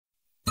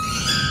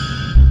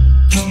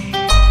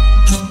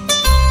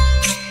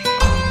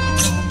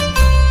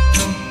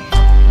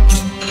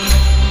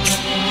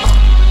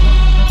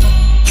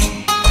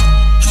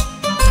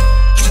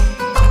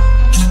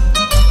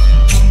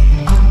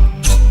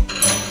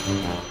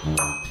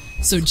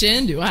So,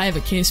 Jen, do I have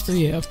a case for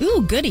you?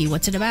 Ooh, goody.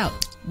 What's it about?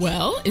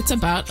 Well, it's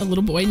about a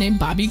little boy named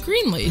Bobby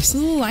Greenlease.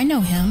 Ooh, I know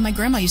him. My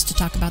grandma used to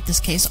talk about this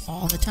case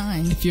all the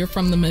time. If you're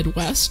from the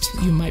Midwest,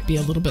 you might be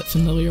a little bit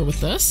familiar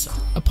with this.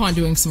 Upon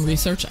doing some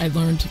research, I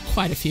learned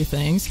quite a few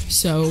things,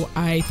 so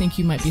I think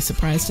you might be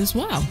surprised as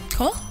well.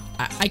 Cool.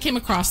 I came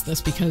across this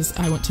because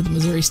I went to the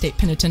Missouri State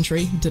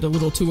Penitentiary, did a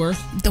little tour.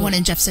 The one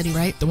in Jeff City,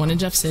 right? The one in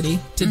Jeff City.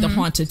 Did the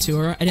haunted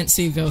tour. I didn't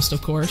see a ghost,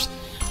 of course.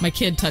 My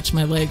kid touched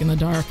my leg in the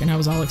dark, and I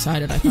was all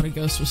excited. I thought a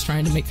ghost was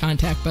trying to make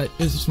contact, but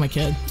it was just my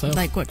kid. So,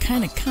 like, what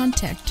kind of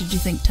contact did you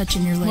think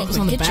touching your leg well, it was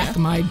on the back of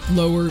my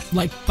lower,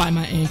 like by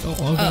my ankle.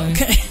 Okay. Oh,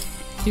 okay.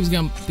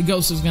 The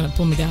ghost was gonna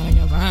pull me down. And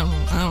go, I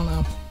don't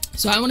know.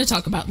 So I want to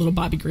talk about little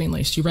Bobby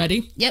Greenlease. You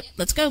ready? Yep.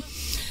 Let's go.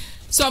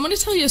 So I'm going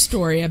to tell you a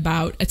story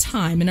about a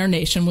time in our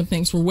nation when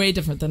things were way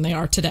different than they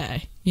are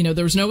today. You know,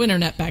 there was no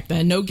internet back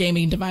then, no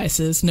gaming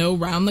devices, no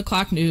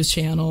round-the-clock news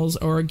channels,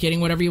 or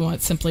getting whatever you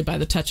want simply by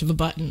the touch of a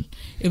button.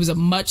 It was a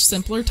much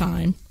simpler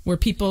time where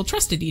people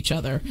trusted each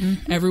other.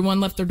 Mm-hmm. Everyone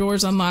left their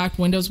doors unlocked,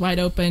 windows wide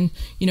open.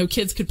 You know,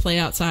 kids could play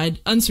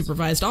outside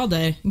unsupervised all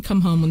day and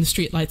come home when the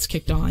street lights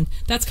kicked on.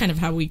 That's kind of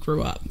how we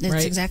grew up, right?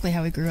 That's exactly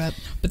how we grew up.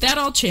 But that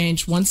all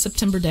changed one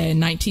September day in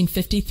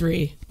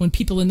 1953 when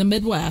people in the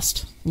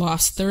Midwest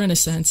lost their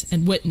innocence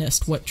and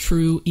witnessed what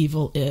true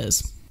evil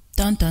is.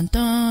 Dun, dun,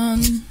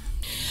 dun.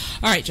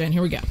 All right, Jen,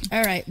 here we go.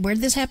 All right, where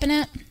did this happen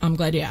at? I'm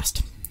glad you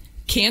asked.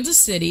 Kansas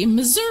City,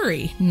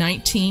 Missouri,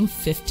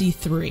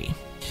 1953.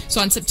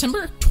 So on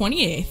September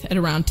 28th at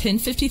around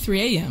 10:53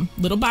 a.m.,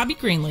 little Bobby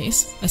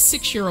Greenlease, a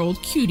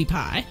 6-year-old cutie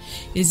pie,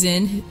 is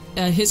in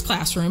his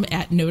classroom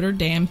at Notre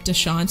Dame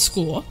Deschamps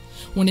School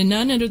when a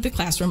nun entered the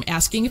classroom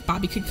asking if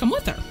Bobby could come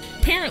with her.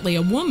 Apparently,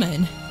 a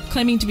woman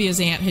claiming to be his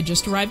aunt had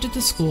just arrived at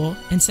the school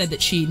and said that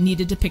she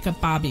needed to pick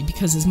up Bobby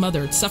because his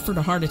mother had suffered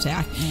a heart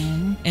attack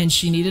and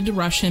she needed to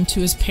rush him to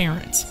his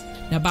parents.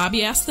 Now,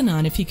 Bobby asked the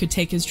nun if he could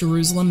take his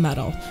Jerusalem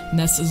Medal, and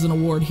this is an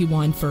award he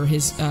won for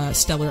his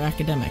stellar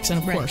academics. And,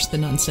 of course, the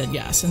nun said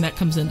yes, and that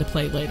comes into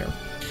play later.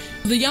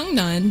 The young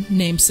nun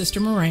named Sister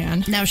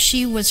Moran. Now,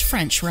 she was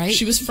French, right?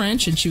 She was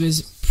French, and she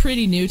was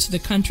pretty new to the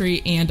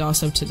country and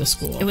also to the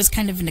school. It was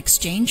kind of an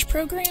exchange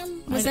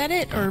program? Was that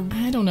it? Or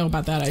I don't know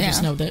about that. I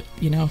just know that,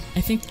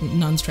 I think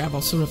nuns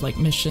travel sort of like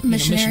mission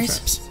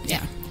trips.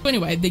 Yeah.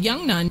 Anyway, the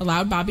young nun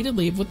allowed Bobby to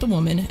leave with the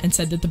woman and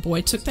said that the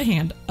boy took the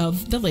hand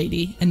of the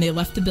lady and they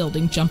left the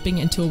building jumping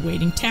into a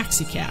waiting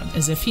taxi cab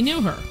as if he knew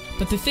her.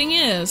 But the thing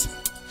is,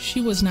 she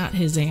was not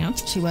his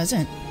aunt. She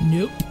wasn't.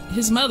 Nope.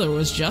 His mother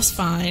was just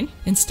fine.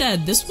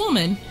 Instead, this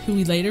woman, who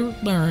we later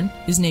learned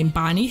is named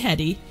Bonnie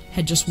Hetty,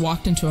 had just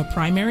walked into a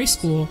primary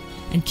school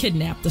and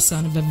kidnapped the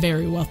son of a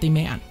very wealthy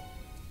man.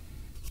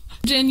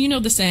 Jen, you know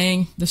the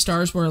saying, the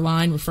stars were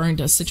aligned, referring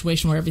to a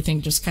situation where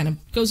everything just kind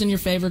of goes in your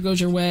favor, goes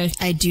your way.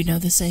 I do know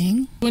the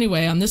saying.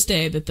 Anyway, on this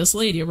day that this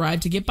lady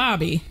arrived to get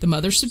Bobby, the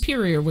mother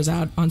superior was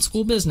out on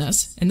school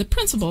business, and the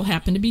principal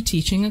happened to be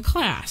teaching a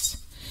class.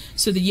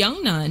 So the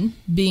young nun,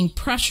 being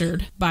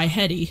pressured by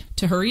Hetty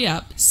to hurry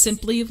up,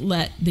 simply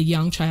let the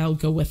young child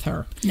go with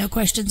her. No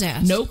questions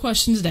asked. No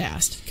questions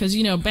asked. Because,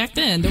 back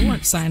then, there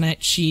weren't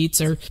sign-out sheets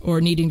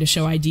or needing to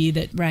show ID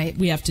that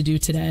we have to do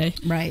today.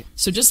 Right.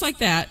 So just like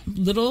that,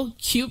 little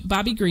cute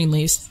Bobby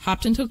Greenlease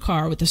hopped into a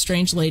car with a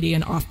strange lady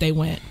and off they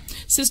went.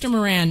 Sister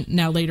Moran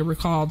now later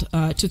recalled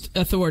to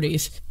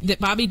authorities that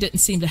Bobby didn't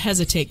seem to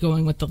hesitate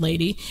going with the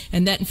lady,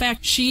 and that, in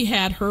fact, she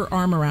had her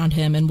arm around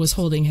him and was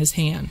holding his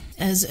hand.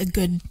 As a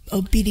good,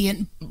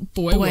 obedient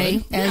boy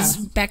would. As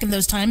back in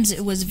those times,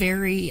 it was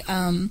very,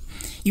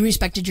 you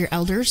respected your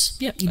elders.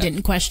 Yep. You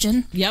didn't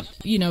question. Yep.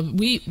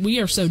 We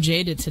are so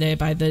jaded today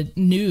by the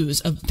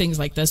news of things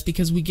like this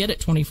because we get it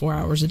 24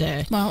 hours a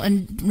day. Well,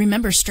 and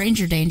remember,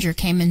 stranger danger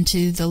came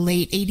into the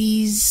late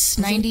 80s,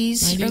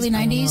 90s, early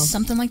 90s,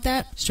 something like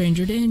that.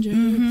 Stranger danger.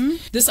 Mm-hmm.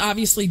 This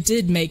obviously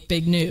did make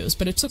big news,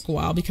 but it took a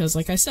while because,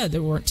 like I said,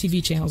 there weren't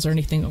TV channels or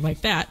anything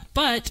like that.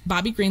 But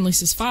Bobby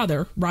Greenlease's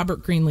father,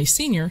 Robert Greenlease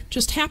Sr.,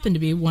 just happened to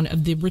be one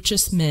of the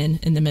richest men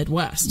in the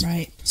Midwest.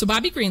 Right. So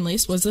Bobby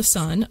Greenlease was the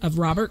son of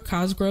Robert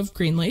Cosgrove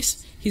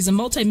Greenlease. He's a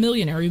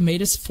multimillionaire who made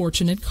his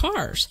fortune in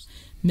cars.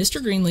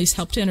 Mr. Greenlease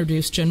helped to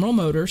introduce General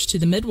Motors to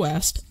the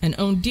Midwest and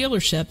owned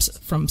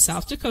dealerships from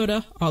South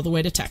Dakota all the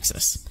way to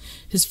Texas.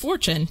 His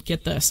fortune,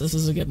 get this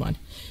is a good one,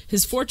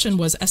 his fortune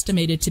was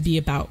estimated to be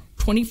about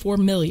 $24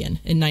 million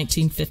in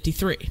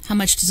 1953. How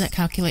much does that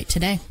calculate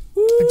today?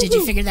 Or did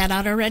you figure that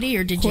out already,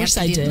 or did you have to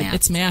do the math? Of course I did.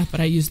 It's math,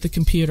 but I used the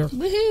computer.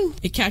 Woohoo!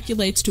 It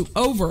calculates to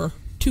over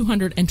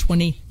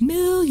 $220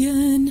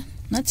 million.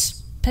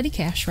 That's petty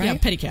cash, right? Yeah,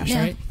 petty cash,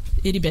 right?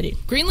 Itty bitty.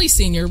 Greenlease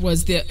Sr.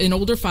 was an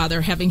older father,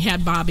 having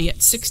had Bobby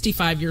at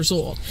 65 years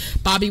old.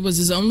 Bobby was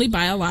his only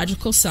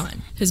biological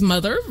son. His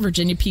mother,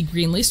 Virginia P.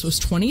 Greenlease, was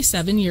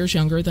 27 years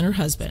younger than her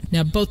husband.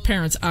 Now, both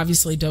parents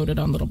obviously doted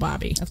on little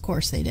Bobby. Of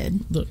course they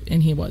did.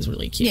 And he was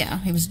really cute. Yeah,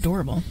 he was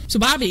adorable. So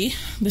Bobby,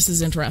 this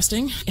is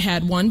interesting,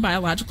 had one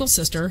biological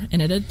sister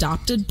and an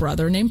adopted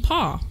brother named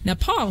Paul. Now,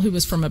 Paul, who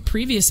was from a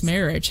previous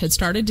marriage, had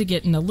started to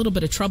get in a little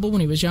bit of trouble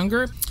when he was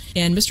younger,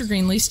 and Mr.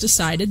 Greenlease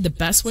decided the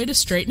best way to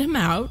straighten him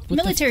out...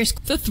 Military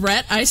school. The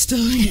threat I still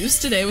use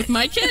today with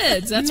my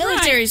kids. That's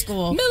Military right.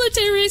 school.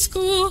 Military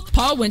school.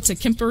 Paul went to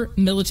Kemper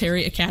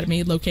Military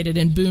Academy located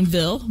in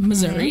Boonville,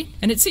 Missouri,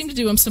 and it seemed to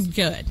do him some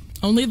good.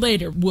 Only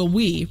later will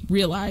we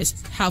realize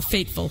how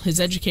fateful his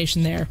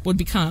education there would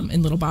become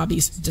in little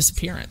Bobby's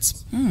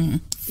disappearance.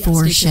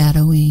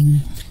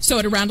 Foreshadowing. So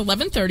at around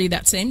 11:30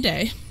 that same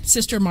day,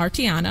 Sister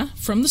Martiana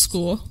from the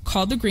school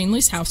called the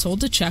Greenlease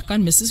household to check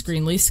on Mrs.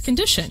 Greenlease's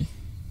condition.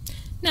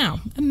 Now,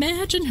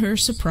 imagine her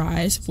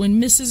surprise when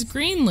Mrs.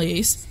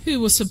 Greenlease, who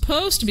was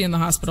supposed to be in the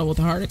hospital with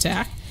a heart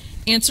attack,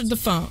 answered the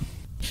phone.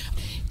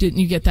 Didn't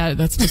you get that?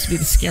 That's supposed to be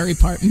the scary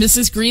part.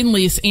 Mrs.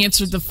 Greenlease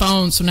answered the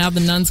phone, so now the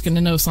nun's going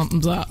to know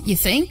something's up. You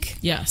think?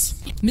 Yes.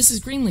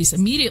 Mrs. Greenlease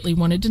immediately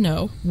wanted to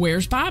know,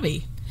 where's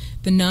Bobby?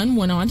 The nun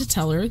went on to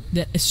tell her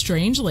that a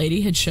strange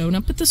lady had shown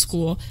up at the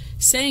school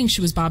saying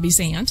she was Bobby's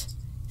aunt,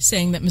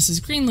 saying that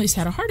Mrs. Greenlease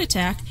had a heart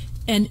attack,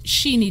 and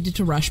she needed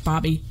to rush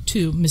Bobby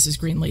to Mrs.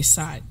 Greenlease's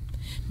side.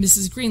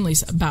 Mrs.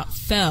 Greenlease about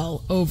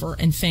fell over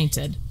and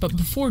fainted, but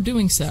before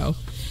doing so,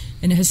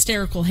 in a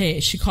hysterical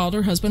haze, she called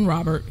her husband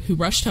Robert, who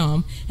rushed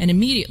home and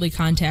immediately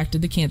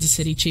contacted the Kansas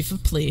City chief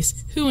of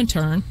police, who in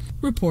turn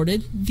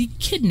reported the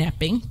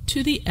kidnapping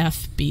to the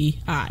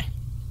FBI.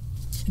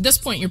 At this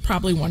point, you're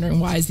probably wondering,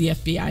 why is the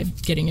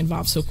FBI getting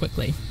involved so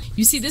quickly?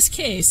 You see, this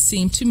case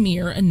seemed to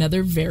mirror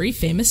another very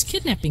famous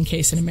kidnapping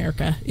case in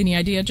America. Any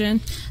idea,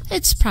 Jen?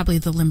 It's probably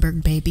the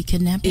Lindbergh baby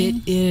kidnapping.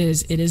 It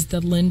is. It is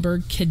the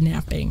Lindbergh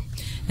kidnapping.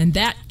 And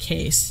that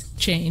case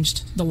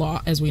changed the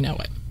law as we know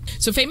it.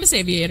 So famous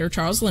aviator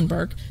Charles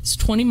Lindbergh's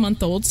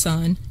 20-month-old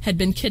son had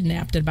been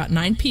kidnapped at about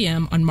 9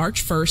 p.m. on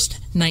March 1st,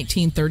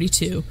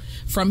 1932,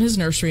 from his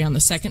nursery on the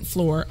second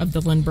floor of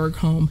the Lindbergh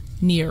home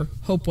near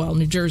Hopewell,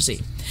 New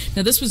Jersey.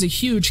 Now, this was a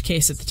huge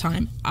case at the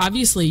time.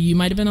 Obviously, you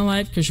might have been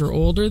alive because you're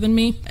older than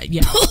me.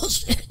 Yeah.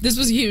 This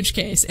was a huge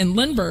case. And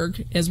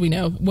Lindbergh, as we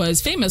know,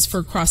 was famous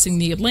for crossing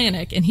the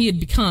Atlantic, and he had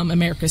become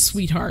America's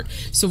sweetheart.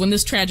 So when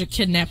this tragic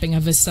kidnapping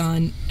of his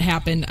son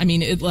happened, I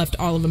mean, it left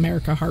all of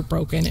America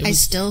heartbroken. I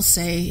still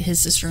say his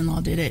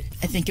sister-in-law did it.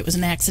 I think it was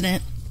an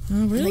accident.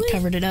 Oh, really? They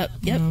covered it up.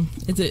 Yep.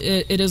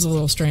 It is a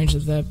little strange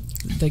that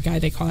the guy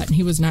they caught, and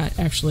he was not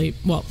actually,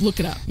 well, look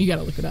it up. You got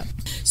to look it up.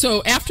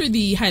 So after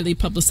the highly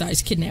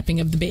publicized kidnapping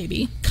of the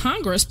baby,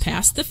 Congress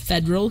passed the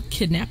Federal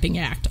Kidnapping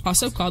Act,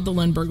 also called the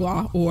Lindbergh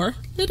Law or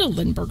Little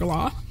Lindbergh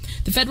Law.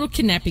 The Federal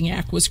Kidnapping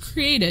Act was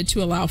created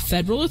to allow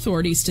federal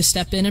authorities to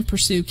step in and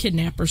pursue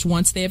kidnappers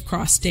once they have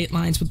crossed state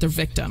lines with their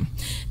victim.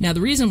 Now,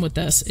 the reason with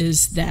this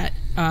is that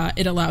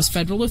it allows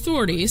federal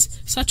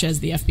authorities, such as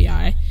the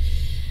FBI,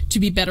 to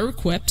be better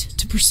equipped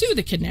to pursue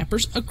the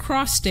kidnappers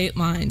across state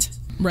lines,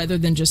 rather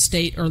than just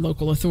state or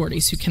local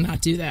authorities who cannot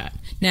do that.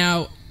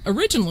 Now,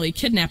 originally,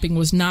 kidnapping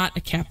was not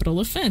a capital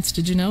offense.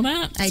 Did you know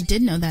that? I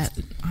did know that.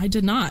 I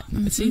did not.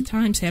 Mm-hmm. But see,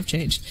 times have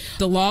changed.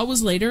 The law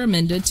was later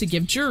amended to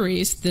give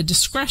juries the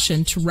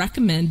discretion to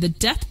recommend the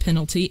death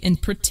penalty in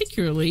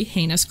particularly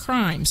heinous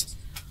crimes.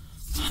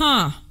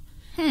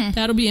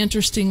 That'll be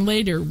interesting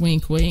later,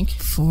 wink, wink.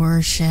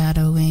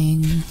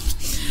 Foreshadowing.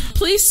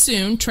 Police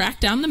soon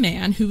tracked down the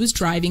man who was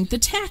driving the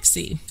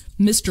taxi.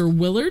 Mr.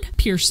 Willard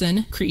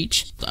Pearson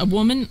Creech. A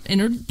woman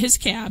entered his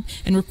cab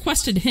and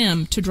requested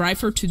him to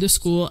drive her to the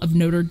school of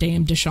Notre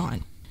Dame de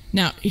Chain.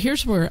 Now,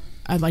 here's where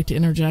I'd like to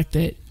interject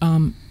that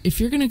if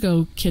you're going to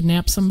go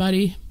kidnap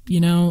somebody,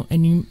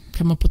 and you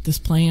come up with this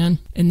plan,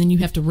 and then you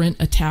have to rent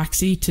a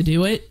taxi to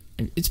do it,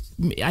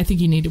 I think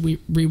you need to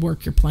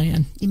rework your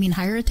plan. You mean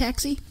hire a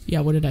taxi? Yeah,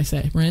 what did I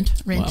say? Rent?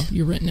 Rent. Well,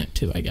 you're renting it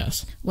too, I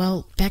guess.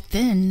 Well, back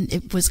then,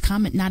 it was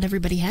common. Not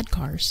everybody had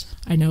cars.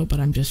 I know, but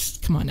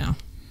come on now.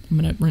 I'm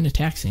going to rent a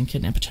taxi and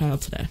kidnap a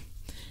child today.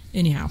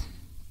 Anyhow.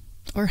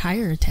 Or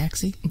hire a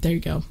taxi. There you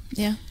go.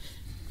 Yeah.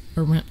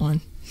 Or rent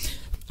one.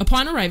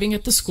 Upon arriving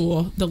at the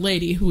school, the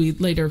lady, who we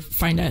later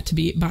find out to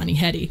be Bonnie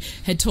Hetty,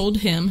 had told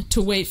him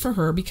to wait for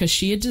her because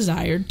she had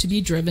desired to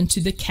be driven to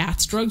the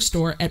Katz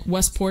drugstore at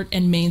Westport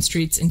and Main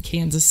Streets in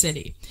Kansas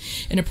City.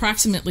 In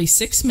approximately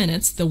 6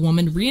 minutes, the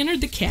woman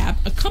re-entered the cab,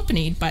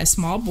 accompanied by a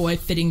small boy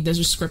fitting the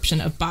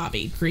description of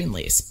Bobby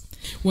Greenlease.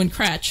 When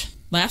Kretsch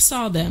last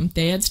saw them,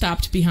 they had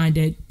stopped behind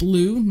a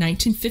blue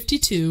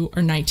 1952 or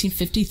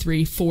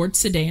 1953 Ford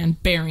sedan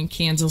bearing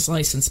Kansas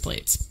license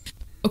plates.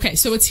 Okay,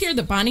 so it's here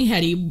that Bonnie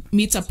Hetty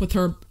meets up with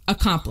her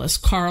accomplice,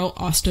 Carl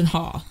Austin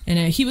Hall.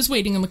 And he was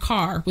waiting in the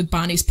car with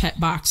Bonnie's pet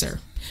boxer.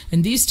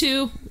 And these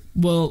two,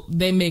 well,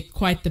 they make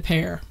quite the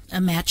pair.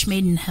 A match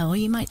made in hell,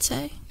 you might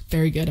say?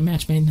 Very good, a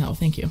match made in hell,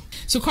 thank you.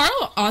 So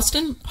Carl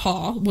Austin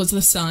Hall was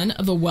the son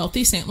of a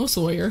wealthy St. Louis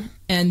lawyer,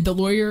 and the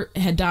lawyer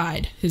had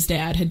died. His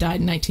dad had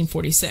died in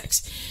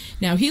 1946.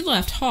 Now, he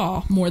left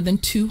Hall more than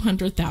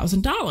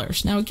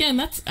 $200,000. Now, again,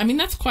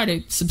 that's quite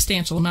a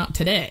substantial amount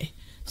today.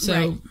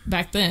 So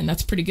back then,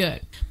 that's pretty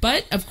good.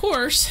 But, of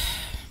course,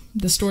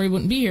 the story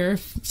wouldn't be here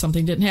if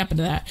something didn't happen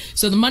to that.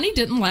 So the money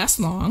didn't last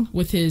long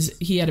with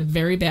he had a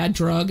very bad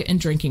drug and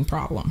drinking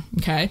problem,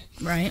 okay?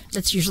 Right.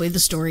 That's usually the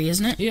story,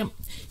 isn't it? Yep.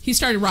 He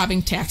started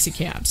robbing taxi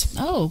cabs.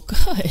 Oh,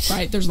 good.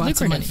 Right? There's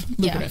lots of money.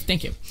 Lucrative.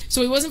 Thank you.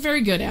 So he wasn't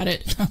very good at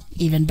it.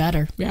 Even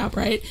better. Yeah,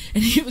 right?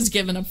 And he was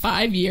given a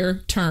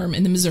 5-year term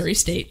in the Missouri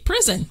State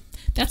Prison.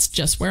 That's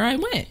just where I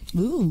went.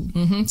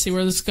 Ooh. See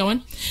where this is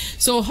going?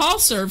 So Hall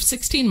served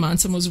 16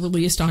 months and was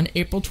released on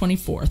April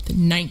 24th,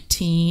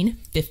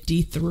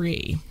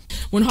 1953.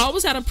 When Hall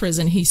was out of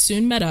prison, he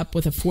soon met up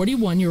with a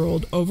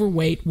 41-year-old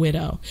overweight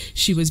widow.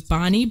 She was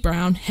Bonnie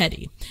Brown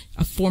Hetty,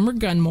 a former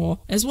gun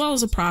mole, as well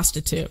as a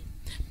prostitute.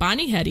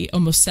 Bonnie Hetty,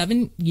 almost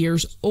 7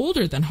 years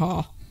older than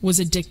Hall,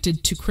 was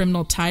addicted to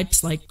criminal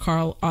types like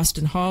Carl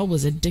Austin Hall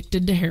was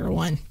addicted to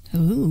heroin.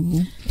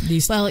 Ooh.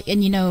 Well,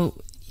 and you know,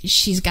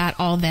 she's got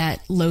all that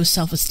low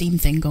self-esteem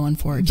thing going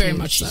for her, too. Very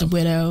much She's so. a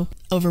widow,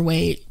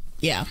 overweight.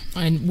 Yeah.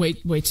 And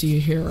wait till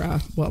you hear,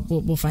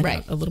 we'll find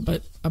out a little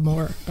bit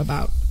more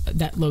about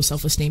that low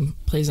self-esteem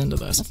plays into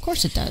this. Of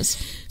course it does.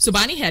 So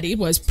Bonnie Hetty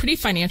was pretty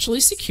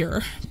financially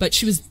secure, but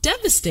she was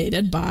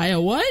devastated by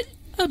a what?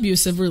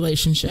 Abusive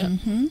relationship.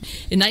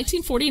 In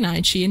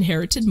 1949, she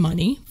inherited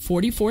money,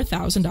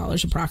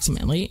 $44,000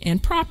 approximately,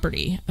 and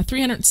property, a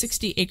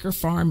 360-acre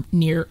farm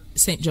near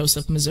St.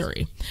 Joseph,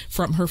 Missouri,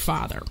 from her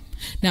father.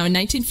 Now, in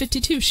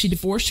 1952, she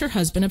divorced her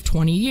husband of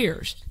 20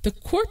 years. The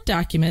court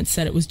documents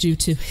said it was due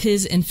to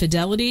his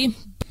infidelity,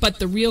 but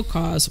the real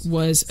cause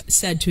was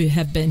said to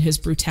have been his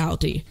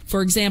brutality.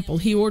 For example,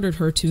 he ordered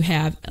her to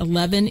have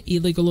 11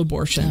 illegal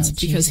abortions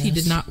because he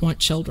did not want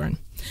children.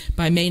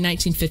 By May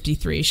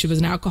 1953, she was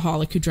an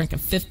alcoholic who drank a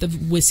fifth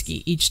of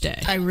whiskey each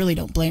day. I really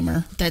don't blame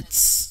her.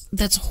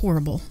 That's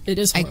horrible. It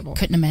is horrible. I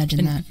couldn't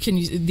imagine that.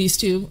 These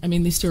two are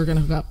going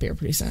to hook up here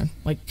pretty soon.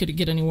 Like, could it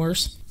get any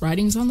worse?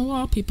 Writing's on the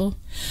wall, people.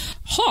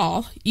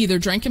 Hall either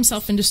drank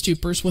himself into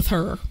stupors with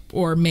her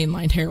or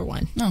mainlined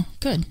heroin. Oh,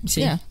 good. See?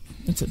 Yeah.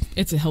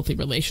 It's a healthy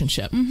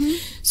relationship.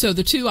 So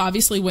the two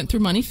obviously went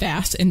through money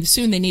fast, and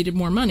soon they needed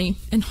more money.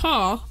 And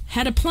Hall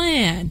had a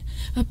plan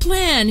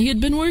he had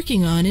been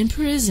working on in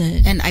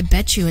prison. And I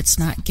bet you it's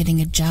not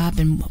getting a job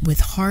and with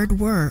hard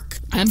work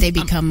they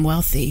become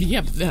wealthy.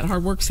 Yeah, that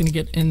hard work's going to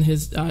get in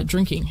his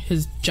drinking,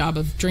 his job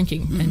of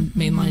drinking and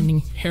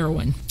mainlining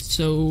heroin.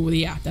 So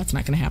yeah, that's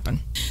not going to happen.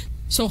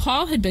 So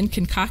Hall had been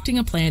concocting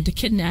a plan to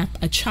kidnap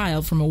a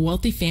child from a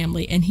wealthy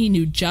family, and he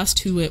knew just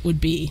who it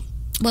would be.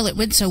 Well, it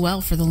went so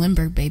well for the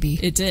Lindbergh baby.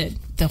 It did.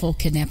 The whole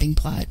kidnapping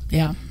plot.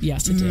 Yeah.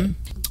 Yes, it did.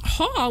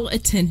 Hall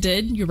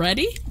attended, you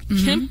ready?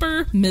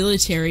 Kemper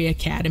Military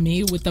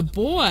Academy with a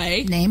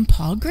boy named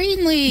Paul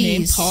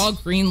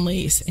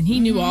Greenlease. And he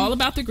knew all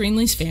about the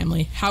Greenlease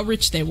family, how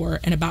rich they were,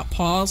 and about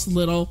Paul's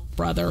little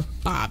brother,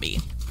 Bobby.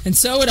 And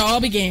so it all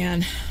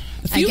began.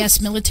 I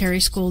guess military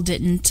school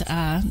didn't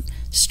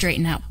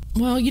straighten out.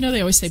 Well, you know,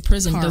 they always say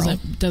prison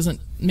doesn't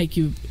make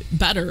you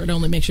better. It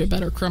only makes you a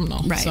better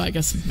criminal. Right. So I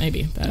guess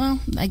maybe that. Well,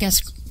 I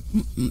guess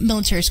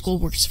military school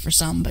works for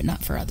some, but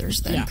not for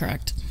others. Then,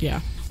 correct?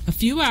 Yeah. A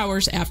few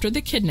hours after the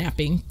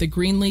kidnapping, the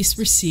Greenlease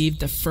received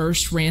the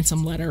first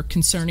ransom letter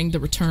concerning the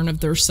return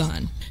of their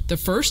son. The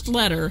first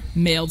letter,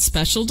 mailed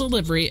special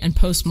delivery and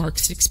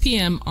postmarked 6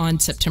 p.m. on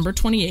September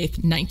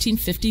 28th,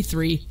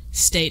 1953,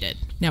 stated.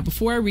 Now,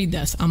 before I read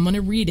this, I'm going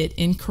to read it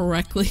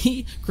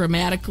incorrectly,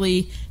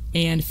 grammatically,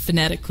 and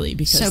phonetically,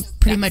 because so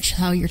pretty much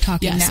how you're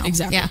talking now. Yes,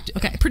 exactly. Yeah.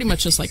 Okay. Pretty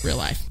much just like real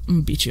life. I'm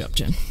gonna beat you up,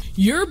 Jen.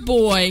 Your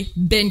boy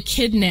been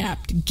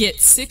kidnapped. Get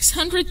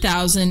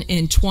 600,000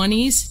 in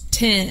 20s,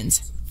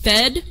 10s.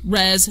 Fed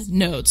res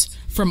notes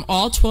from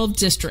all 12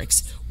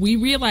 districts. We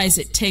realize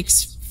it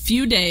takes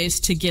few days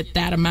to get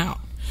that amount.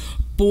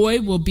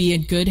 Boy will be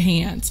in good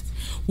hands.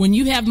 When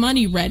you have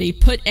money ready,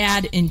 put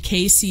ad in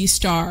KC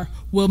Star.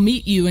 We'll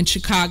meet you in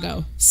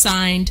Chicago.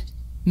 Signed,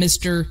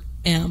 Mr.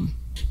 M.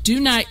 Do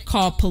not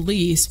call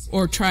police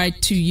or try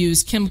to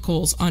use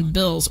chemicals on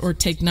bills or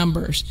take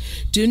numbers.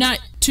 Do not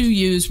to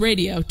use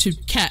radio to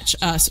catch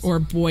us or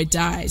boy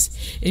dies.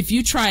 If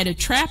you try to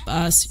trap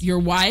us, your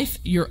wife,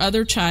 your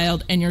other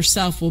child, and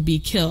yourself will be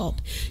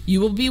killed.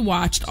 You will be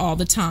watched all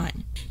the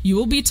time. You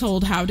will be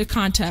told how to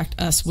contact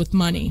us with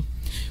money.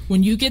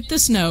 When you get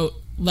this note,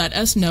 let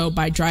us know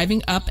by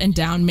driving up and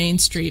down Main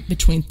Street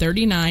between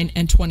 39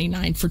 and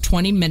 29 for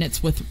 20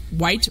 minutes with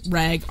white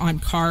rag on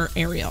car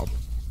aerial.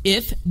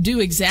 If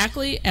do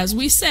exactly as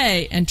we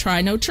say and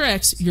try no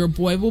tricks, your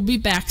boy will be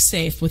back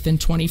safe within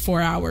 24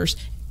 hours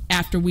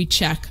after we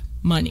check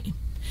money.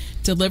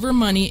 Deliver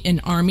money in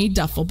Army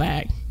duffel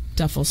bag.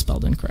 Duffel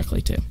spelled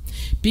incorrectly too.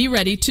 Be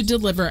ready to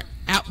deliver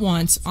at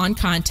once on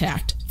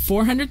contact.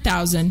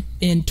 400,000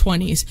 in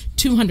 20s,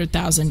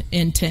 200,000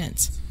 in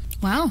 10s.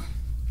 Wow.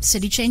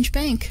 City Change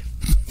Bank.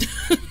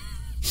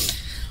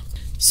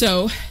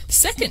 So the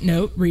second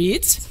note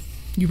reads,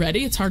 you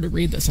ready? It's hard to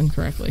read this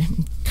incorrectly.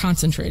 I'm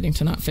concentrating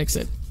to not fix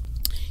it.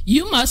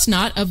 You must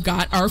not have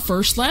got our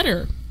first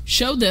letter.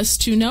 Show this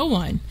to no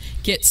one.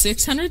 Get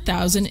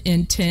 600,000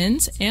 in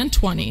 10s and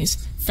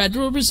 20s.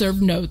 Federal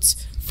Reserve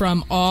notes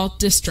from all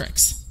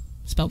districts.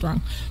 Spelled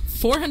wrong.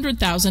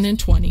 400,000 in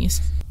 20s.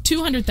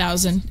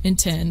 200,000 in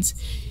tens.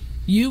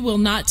 You will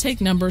not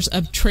take numbers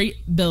of trait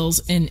bills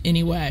in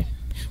any way.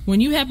 When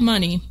you have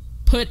money,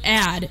 put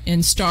ad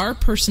in star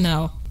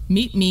personnel.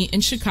 Meet me in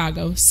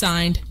Chicago.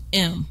 Signed,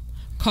 M.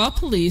 Call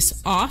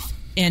police off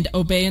and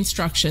obey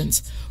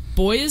instructions.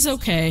 Boy is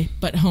okay,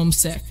 but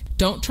homesick.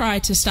 Don't try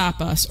to stop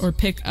us or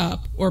pick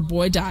up, or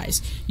boy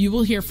dies. You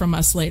will hear from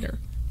us later.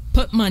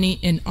 Put money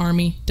in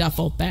Army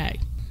duffel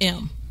bag.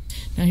 M.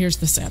 Now here's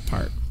the sad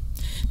part.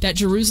 That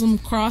Jerusalem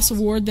Cross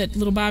Award that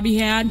little Bobby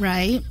had,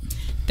 right?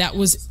 That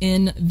was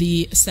in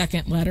the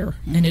second letter,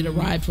 and it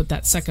arrived with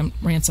that second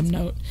ransom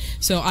note.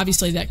 So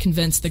obviously that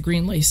convinced the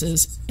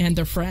Greenleases and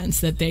their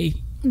friends that they...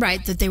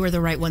 Right, that they were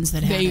the right ones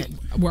that had it.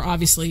 They were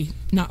obviously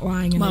not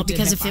lying. And well,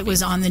 because if it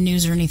was on the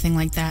news or anything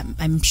like that,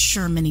 I'm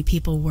sure many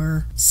people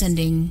were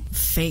sending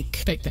fake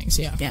things,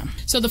 yeah. Yeah.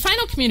 So the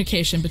final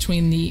communication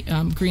between the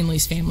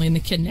Greenlease family and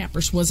the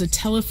kidnappers was a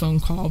telephone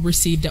call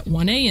received at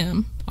 1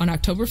 a.m. on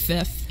October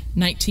 5th,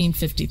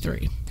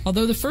 1953.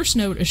 Although the first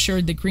note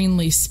assured the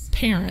Greenlease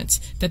parents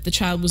that the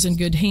child was in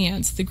good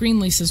hands, the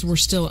Greenleases were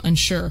still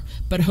unsure,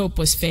 but hope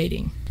was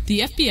fading.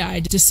 The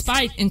FBI,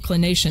 despite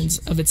inclinations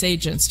of its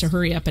agents to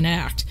hurry up and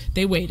act,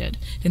 they waited,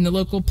 and the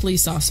local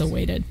police also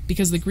waited,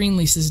 because the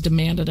Greenleases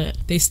demanded it.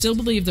 They still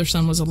believed their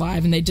son was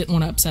alive, and they didn't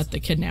want to upset the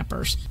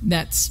kidnappers.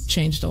 That's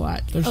changed a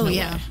lot. There's no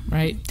way,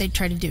 right? They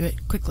tried to do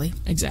it quickly.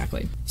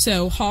 Exactly.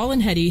 So Hall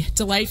and Hetty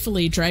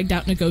delightfully dragged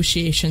out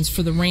negotiations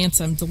for the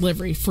ransom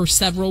delivery for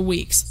several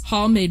weeks.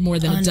 Hall made more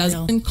than a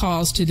dozen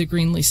calls to the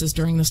Greenleases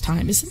during this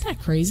time. Isn't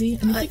that crazy?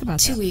 I mean, think about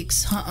 2 that. 2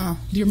 weeks.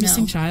 Your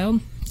missing child?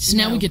 So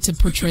now we get to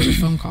portray the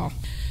phone call.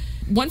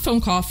 One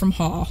phone call from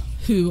Hall,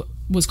 who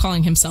was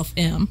calling himself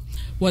M,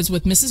 was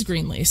with Mrs.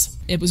 Greenlease.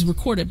 It was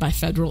recorded by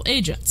federal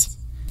agents.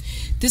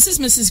 This is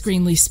Mrs.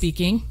 Greenlease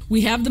speaking.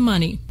 We have the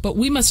money, but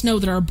we must know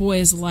that our boy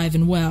is alive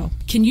and well.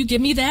 Can you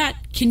give me that?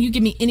 Can you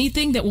give me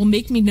anything that will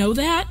make me know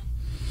that?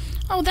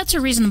 Oh, that's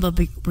a reasonable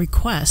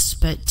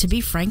request, but to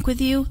be frank with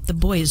you, the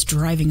boy is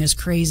driving us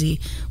crazy.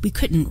 We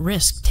couldn't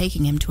risk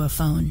taking him to a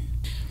phone.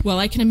 Well,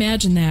 I can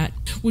imagine that.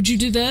 Would you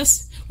do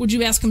this? Would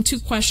you ask him 2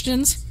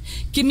 questions?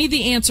 Give me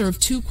the answer of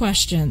 2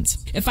 questions.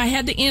 If I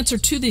had the answer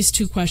to these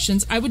 2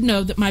 questions, I would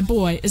know that my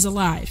boy is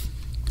alive.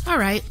 All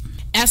right.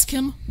 Ask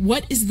him,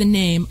 what is the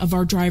name of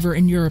our driver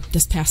in Europe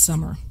this past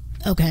summer?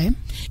 Okay.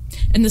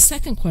 And the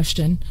second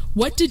question,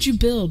 what did you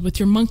build with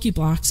your monkey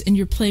blocks in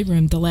your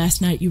playroom the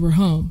last night you were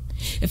home?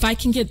 If I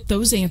can get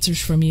those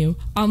answers from you,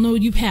 I'll know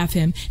you have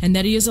him and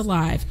that he is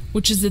alive,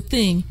 which is the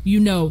thing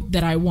you know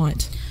that I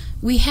want.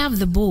 We have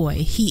the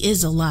boy. He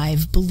is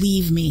alive.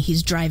 Believe me,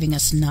 he's driving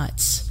us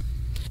nuts.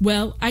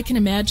 Well, I can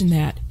imagine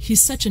that. He's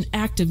such an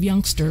active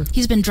youngster.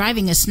 He's been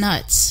driving us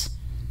nuts.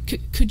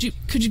 Could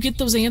you get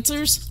those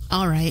answers?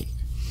 All right.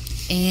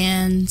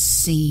 And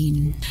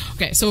scene.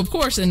 Okay, so of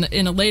course,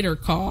 in a later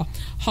call,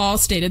 Hall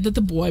stated that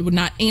the boy would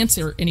not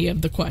answer any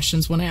of the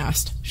questions when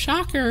asked.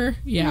 Shocker.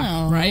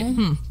 Yeah, right?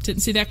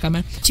 Didn't see that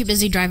coming. Too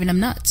busy driving him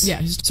nuts.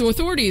 Yeah, so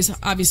authorities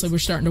obviously were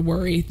starting to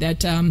worry that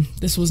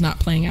this was not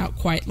playing out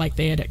quite like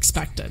they had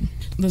expected.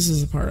 This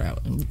is the part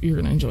you're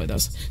going to enjoy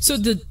those. So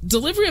the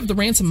delivery of the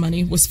ransom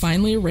money was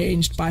finally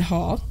arranged by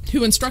Hall,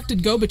 who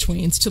instructed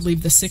go-betweens to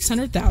leave the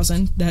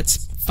 $600,000,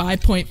 that's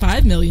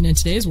 $5.5 million in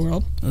today's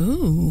world,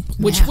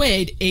 which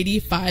weighed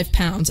 85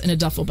 pounds in a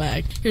duffel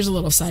bag. Here's a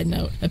little side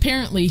note.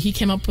 Apparently, he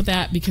came up with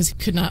that because he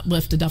could not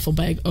lift a duffel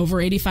bag over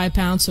 85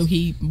 pounds, so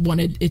he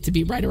wanted it to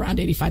be right around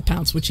 85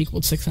 pounds, which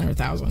equaled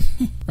 600,000.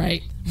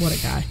 Right? What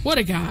a guy. What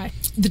a guy.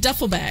 The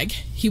duffel bag,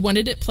 he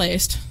wanted it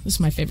placed, this is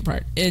my favorite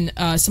part, in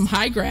some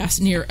high grass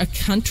near a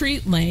country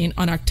lane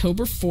on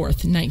October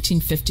 4th,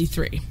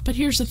 1953. But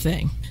here's the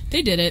thing.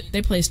 They did it.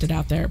 They placed it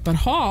out there. But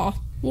Hall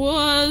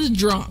was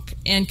drunk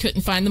and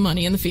couldn't find the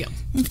money in the field.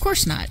 Of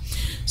course not.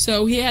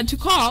 So he had to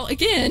call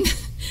again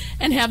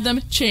and have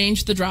them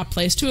change the drop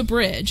place to a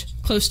bridge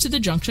close to the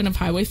junction of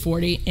Highway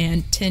 40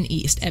 and 10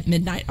 East at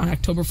midnight on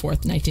October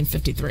 4th,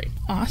 1953.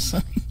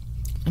 Awesome.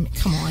 I mean,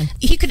 come on.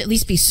 He could at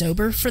least be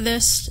sober for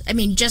this. I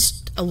mean,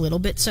 just a little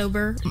bit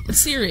sober.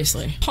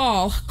 Seriously.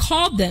 Paul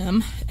called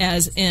them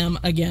as M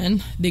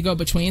again, the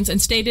go-betweens,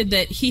 and stated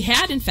that he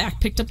had in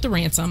fact picked up the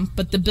ransom,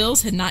 but the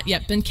bills had not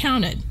yet been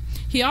counted.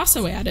 He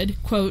also added,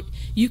 quote,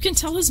 "You can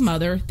tell his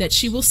mother that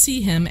she will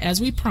see him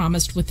as we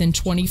promised within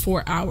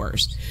 24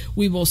 hours.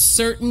 We will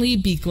certainly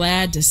be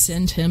glad to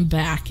send him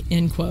back,"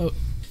 end quote.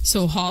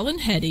 So Hall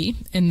and Hetty,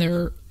 in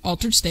their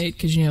altered state,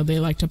 because, you know, they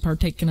like to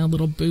partake in a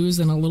little booze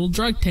and a little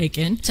drug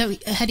taking. So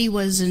Hetty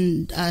was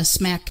in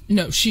smack?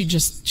 No, she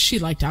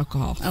liked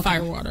alcohol,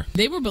 firewater.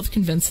 They were both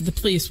convinced that the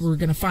police were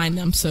going to find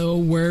them. So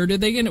what are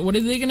they going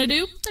to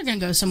do? They're going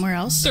to go somewhere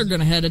else. They're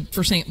going to head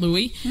for St.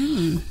 Louis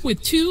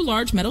with 2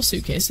 large metal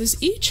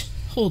suitcases, each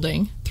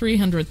holding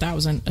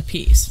 $300,000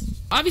 apiece.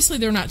 Obviously,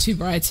 they're not too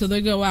bright, so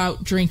they go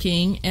out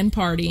drinking and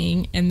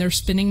partying, and they're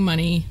spending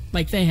money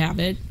like they have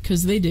it,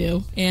 because they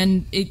do,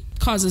 and it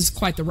causes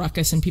quite the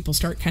ruckus, and people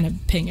start kind of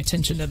paying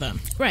attention to them.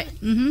 Right.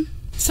 Mm-hmm.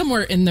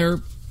 Somewhere in their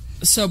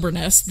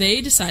soberness,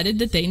 they decided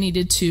that they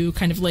needed to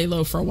kind of lay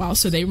low for a while,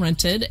 so they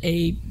rented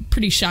a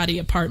pretty shoddy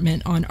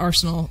apartment on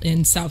Arsenal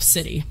in South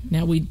City.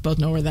 Now, we both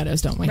know where that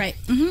is, don't we? Right.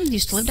 Mm-hmm.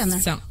 Used to live down there.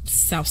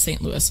 South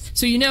St. Louis.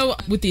 So,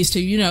 with these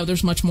two,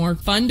 there's much more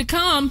fun to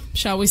come,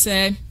 shall we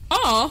say.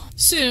 All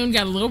soon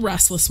got a little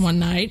restless one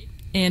night,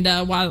 and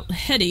while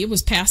Hetty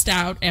was passed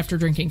out after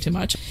drinking too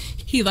much,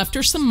 he left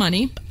her some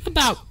money,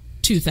 about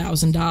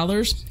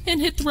 $2,000,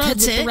 and hit the road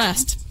with the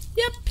rest.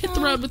 Yep, hit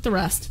the road with the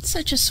rest.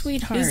 Such a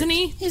sweetheart. Isn't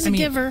he? He's a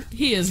giver.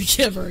 He is a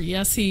giver.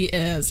 Yes, he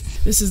is.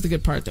 This is the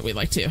good part that we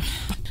like too.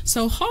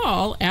 So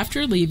Hall,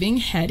 after leaving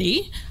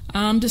Hetty,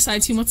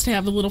 decides he wants to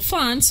have a little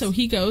fun, so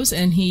he goes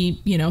and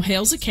he,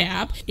 hails a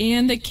cab,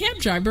 and the cab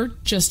driver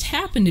just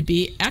happened to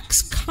be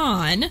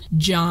ex-con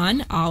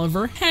John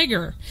Oliver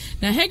Hager.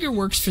 Now, Hager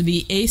works for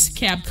the Ace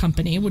Cab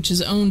Company, which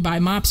is owned by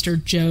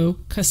mobster Joe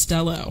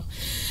Costello.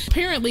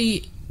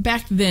 Apparently,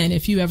 back then,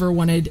 if you ever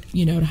wanted,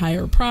 to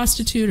hire a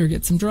prostitute or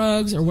get some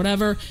drugs or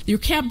whatever, your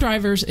cab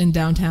drivers in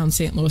downtown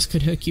St. Louis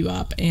could hook you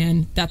up,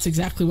 and that's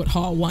exactly what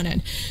Hall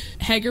wanted.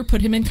 Hager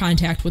put him in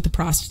contact with the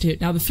prostitute.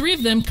 Now, the three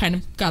of them kind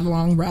of got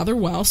along rather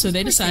well, so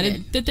they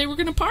decided that they were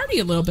going to party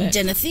a little bit.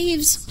 Den of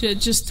Thieves. To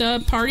just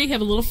party,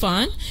 have a little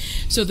fun.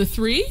 So the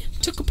three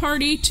took a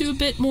party to a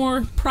bit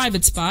more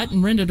private spot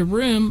and rented a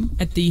room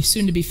at the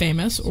soon-to-be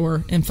famous,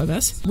 or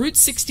infamous, Route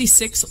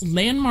 66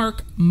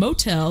 landmark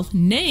motel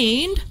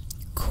named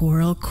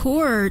Coral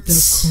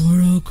Courts. The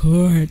Coral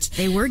Courts.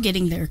 They were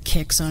getting their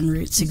kicks on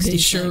Route 66. They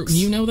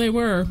sure, they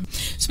were.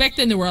 So back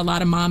then there were a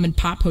lot of mom and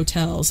pop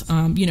hotels,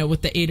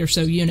 with the 8 or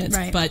so units.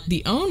 Right. But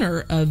the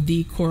owner of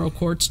the Coral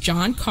Courts,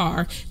 John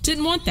Carr,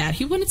 didn't want that.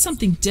 He wanted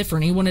something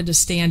different. He wanted to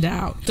stand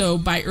out. So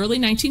by early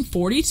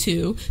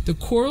 1942, the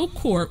Coral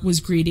Court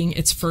was greeting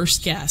its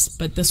first guest.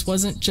 But this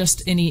wasn't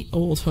just any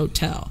old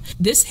hotel.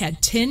 This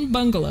had 10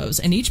 bungalows,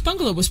 and each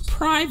bungalow was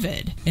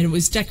private, and it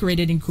was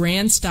decorated in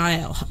grand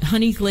style,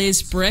 honey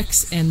glazed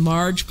bricks and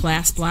large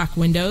glass block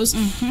windows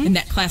in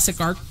that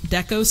classic Art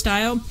Deco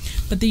style.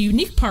 But the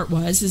unique part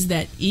is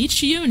that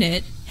each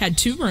unit had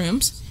 2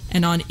 rooms,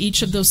 and on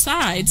each of those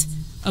sides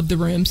of the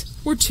rooms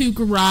were 2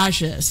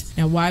 garages.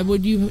 Now, why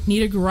would you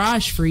need a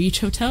garage for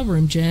each hotel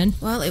room, Jen?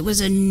 Well, it was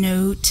a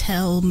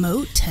no-tell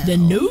motel. The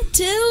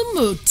no-tell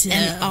motel.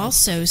 And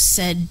also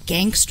said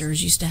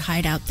gangsters used to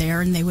hide out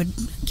there, and they would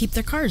keep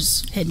their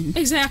cars hidden.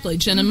 Exactly.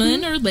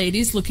 Gentlemen or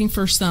ladies looking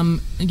for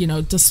some,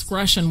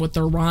 discretion with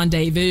their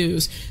rendezvous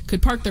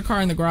could park their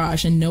car in the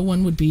garage, and no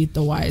one would be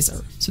the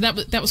wiser. So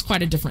that was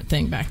quite a different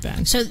thing back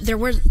then. So there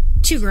were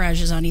 2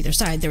 garages on either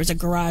side. There was a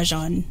garage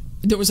on...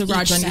 There was a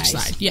garage on each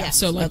side. Yeah.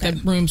 So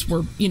the rooms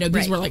were,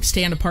 these were like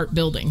stand-apart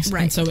buildings.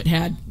 Right. And so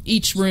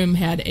each room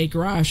had a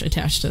garage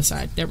attached to the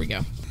side. There we go.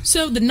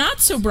 So the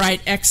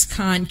not-so-bright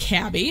ex-con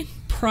cabbie,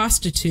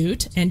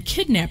 prostitute, and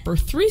kidnapper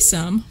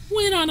threesome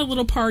went on a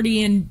little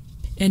party and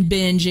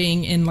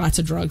binging and lots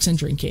of drugs and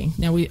drinking.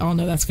 Now, we all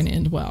know that's going to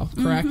end well,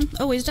 correct?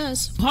 Mm-hmm. Always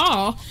does.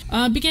 Hall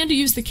began to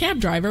use the cab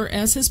driver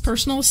as his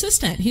personal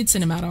assistant. He'd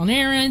send him out on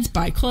errands,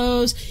 buy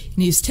clothes,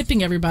 and he's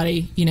tipping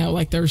everybody,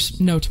 like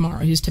there's no tomorrow.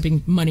 He's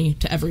tipping money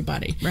to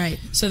everybody. Right.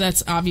 So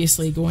that's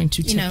obviously going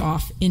to tip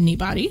off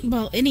anybody.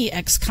 Well, any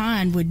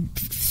ex-con would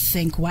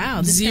think,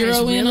 wow, this Zero guy's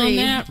in really,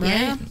 on that,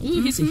 right? Yeah.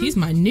 Ooh, he's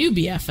my new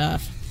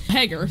BFF.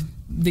 Hager,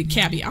 the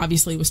cabbie,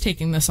 obviously was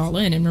taking this all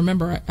in. And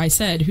remember, I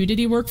said, who did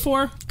he work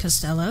for?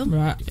 Costello.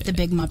 Right. The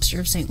big mobster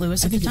of St.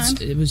 Louis at the time.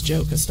 It was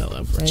Joe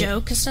Costello, right?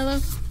 Joe Costello?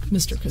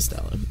 Mr.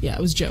 Costello. Yeah,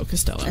 it was Joe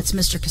Costello. That's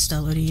Mr.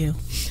 Costello to you.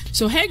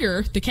 So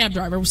Hager, the cab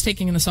driver, was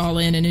taking this all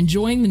in and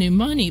enjoying the new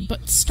money,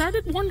 but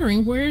started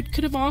wondering where it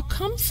could have all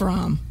come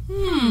from.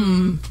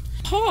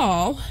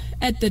 Hall,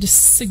 at the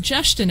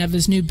suggestion of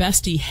his new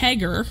bestie,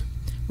 Hager,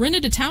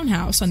 rented a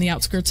townhouse on the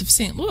outskirts of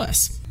St.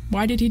 Louis.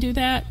 Why did he do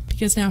that?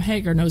 Because now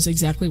Hager knows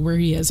exactly where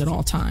he is at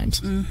all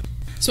times.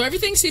 So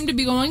everything seemed to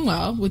be going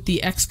well with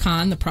the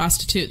ex-con, the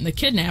prostitute, and the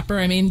kidnapper.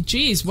 I mean,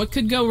 geez, what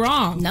could go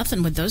wrong?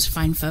 Nothing with those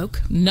fine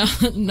folk. No,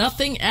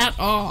 nothing at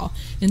all.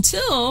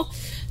 Until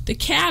the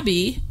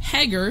cabbie,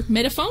 Hager,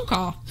 made a phone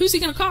call. Who's he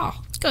going to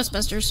call?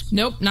 Ghostbusters.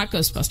 Nope, not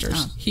Ghostbusters.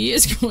 Oh. He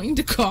is going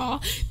to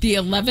call the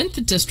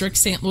 11th District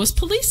St. Louis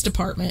Police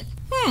Department.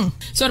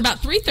 So at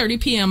about 3:30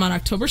 p.m. on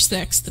October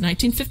 6th,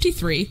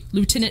 1953,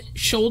 Lieutenant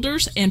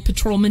Shoulders and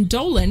Patrolman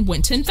Dolan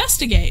went to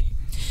investigate.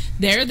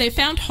 There they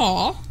found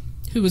Hall,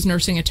 who was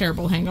nursing a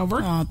terrible hangover.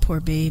 Oh, poor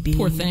baby.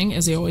 Poor thing,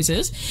 as he always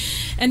is.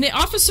 And the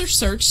officer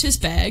searched his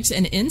bags,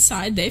 and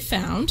inside they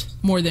found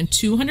more than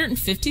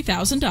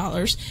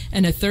 $250,000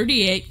 and a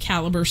 .38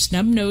 caliber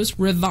snub-nosed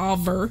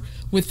revolver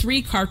with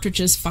 3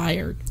 cartridges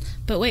fired.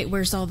 But wait,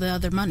 where's all the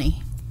other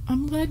money?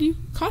 I'm glad you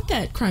caught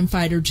that, crime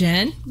fighter,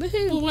 Jen.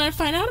 We'll want to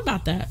find out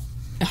about that.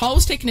 Hall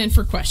was taken in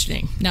for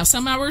questioning. Now,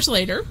 some hours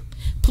later,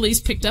 police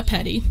picked up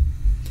Hetty,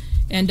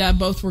 and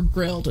both were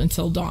grilled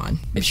until dawn.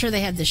 I'm sure they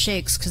had the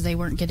shakes because they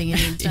weren't getting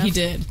any stuff. He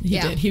did. He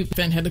did. He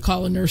then had to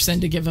call a nurse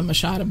in to give him a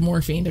shot of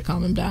morphine to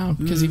calm him down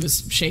because he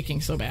was shaking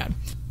so bad.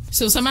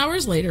 So some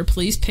hours later,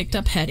 police picked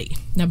up Hetty.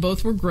 Now,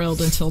 both were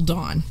grilled until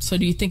dawn. So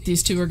do you think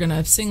these two are going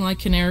to sing like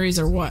canaries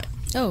or what?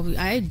 Oh,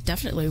 I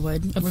definitely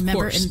would. Of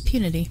Remember course.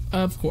 impunity.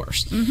 Of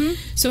course. Mm-hmm.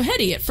 So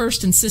Hetty at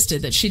first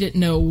insisted that she didn't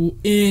know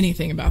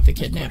anything about the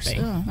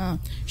kidnapping.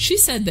 She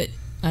said that,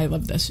 I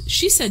love this,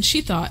 she said she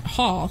thought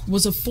Hall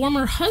was a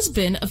former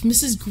husband of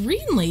Mrs.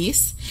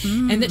 Greenlease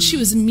and that she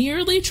was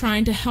merely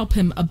trying to help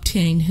him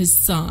obtain his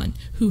son,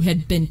 who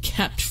had been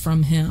kept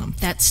from him.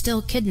 That's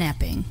still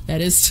kidnapping.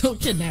 That is still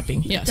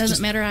kidnapping, yes. Doesn't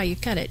matter how you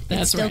cut it.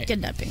 That's it's still right.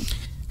 kidnapping.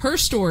 Her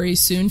story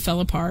soon fell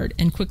apart,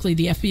 and quickly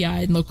the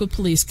FBI and local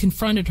police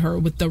confronted her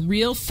with the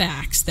real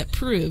facts that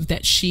proved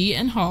that she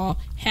and Hall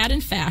had in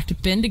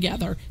fact been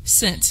together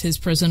since his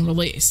prison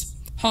release.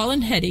 Hall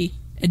and Hetty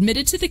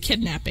admitted to the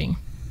kidnapping,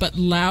 but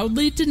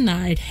loudly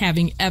denied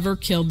having ever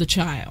killed the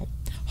child.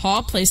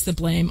 Hall placed the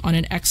blame on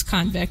an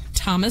ex-convict,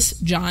 Thomas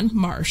John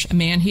Marsh, a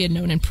man he had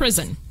known in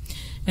prison.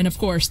 And of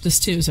course, this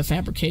too is a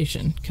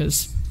fabrication,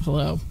 because,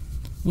 hello,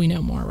 we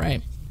know more,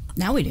 right?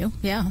 Now we do,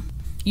 yeah.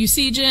 You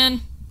see,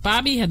 Jen,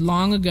 Bobby had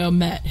long ago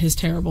met his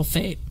terrible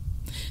fate.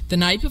 The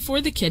night before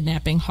the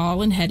kidnapping,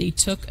 Hall and Hetty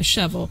took a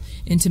shovel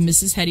into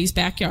Mrs. Hetty's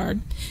backyard.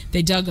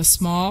 They dug a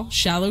small,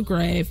 shallow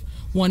grave,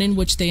 one in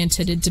which they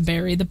intended to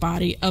bury the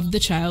body of the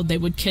child they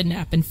would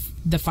kidnap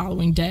the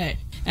following day.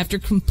 After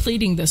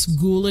completing this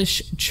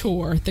ghoulish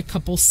chore, the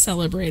couple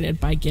celebrated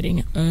by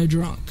getting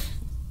drunk.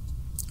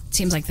 It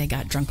seems like they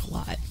got drunk a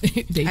lot.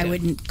 I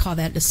wouldn't call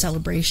that a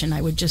celebration.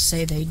 I would just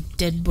say they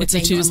did what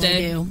they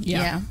Tuesday. normally do.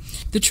 Yeah.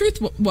 The truth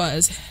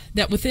was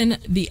that within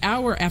the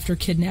hour after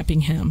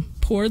kidnapping him,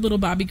 poor little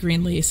Bobby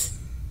Greenlease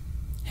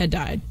had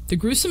died. The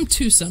gruesome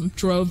twosome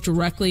drove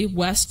directly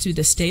west to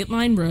the state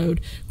line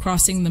road,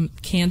 crossing the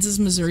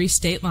Kansas-Missouri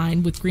state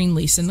line with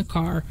Greenlease in the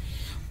car,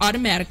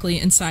 automatically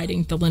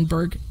inciting the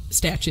Lindbergh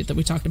statute that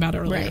we talked about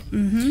earlier. Right.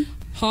 Mm-hmm.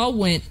 Hall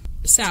went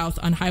south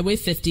on Highway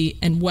 50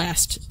 and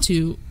west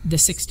to the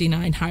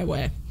 69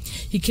 highway.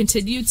 He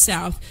continued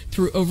south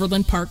through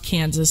Overland Park,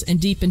 Kansas,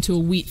 and deep into a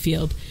wheat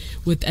field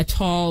with a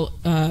tall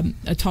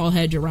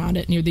hedge around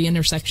it near the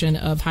intersection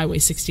of Highway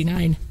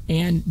 69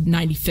 and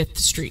 95th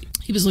Street.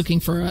 He was looking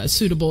for a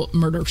suitable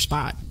murder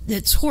spot.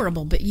 It's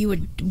horrible, but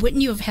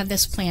wouldn't you have had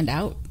this planned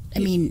out? I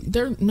mean,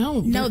 they're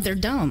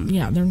dumb.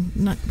 Yeah, they're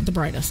not the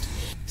brightest.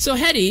 So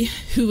Hetty,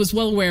 who was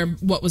well aware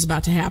of what was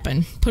about to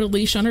happen, put a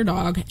leash on her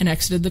dog and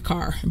exited the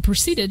car and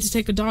proceeded to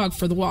take a dog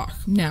for the walk.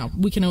 Now,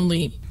 we can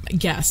only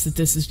guess that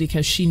this is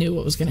because she knew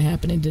what was going to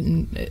happen and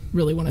didn't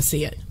really want to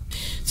see it.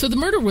 So the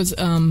murder was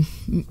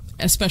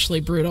especially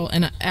brutal.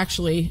 And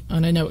actually,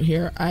 on a note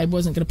here, I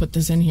wasn't going to put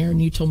this in here,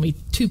 and you told me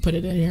to put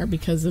it in here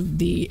because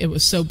of it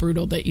was so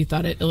brutal that you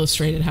thought it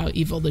illustrated how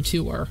evil the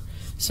two were.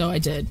 So I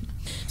did.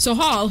 So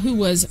Hall, who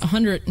was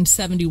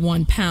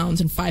 171 pounds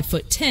and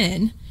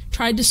 5'10",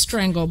 tried to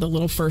strangle the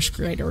little first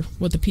grader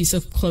with a piece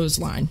of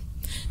clothesline.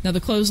 Now, the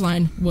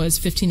clothesline was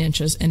 15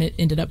 inches, and it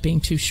ended up being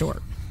too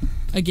short.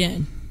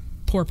 Again,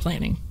 poor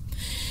planning.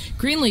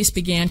 Greenlease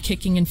began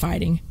kicking and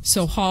fighting,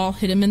 so Hall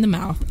hit him in the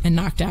mouth and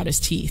knocked out his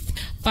teeth.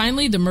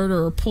 Finally, the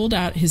murderer pulled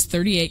out his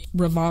 .38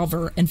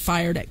 revolver and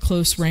fired at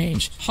close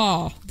range.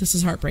 Hall, this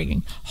is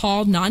heartbreaking,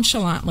 Hall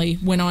nonchalantly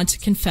went on to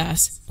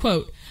confess,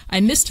 quote, "I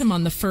missed him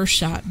on the first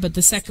shot, but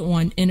the second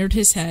one entered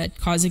his head,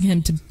 causing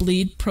him to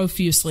bleed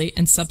profusely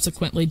and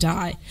subsequently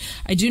die.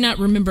 I do not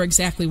remember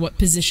exactly what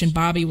position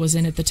Bobby was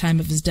in at the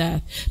time of his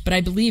death, but I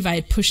believe I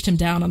had pushed him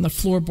down on the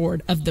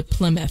floorboard of the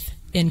Plymouth,"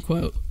 end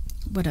quote.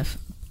 What a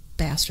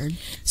bastard.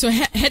 So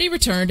Hetty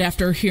returned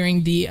after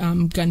hearing the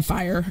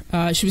gunfire.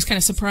 She was kind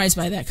of surprised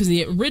by that because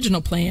the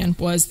original plan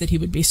was that he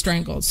would be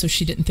strangled, so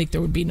she didn't think there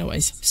would be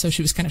noise. So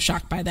she was kind of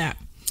shocked by that.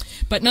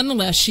 But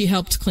nonetheless, she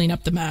helped clean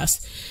up the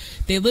mess.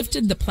 They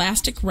lifted the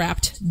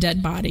plastic-wrapped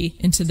dead body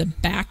into the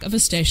back of a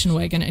station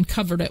wagon and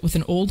covered it with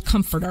an old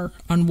comforter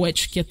on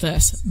which, get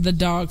this, the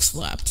dog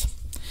slept.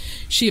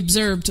 She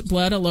observed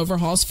blood all over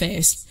Hall's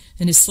face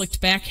and his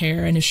slicked back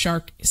hair and his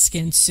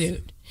shark-skin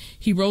suit.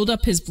 He rolled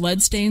up his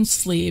blood-stained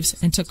sleeves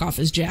and took off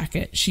his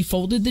jacket. She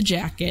folded the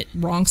jacket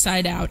wrong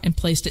side out and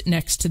placed it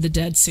next to the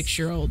dead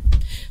 6-year-old.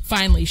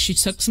 Finally, she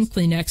took some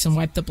Kleenex and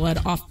wiped the blood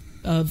off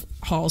of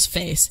Hall's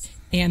face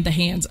and the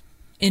hands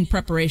in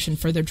preparation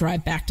for their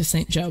drive back to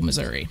St. Joe,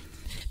 Missouri.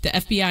 The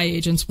FBI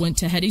agents went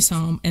to Hetty's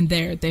home, and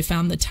there they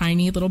found the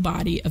tiny little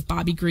body of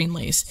Bobby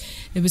Greenlease.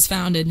 It was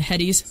found in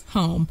Hetty's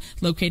home,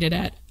 located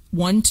at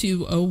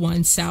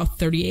 1201 South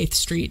 38th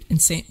Street in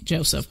St.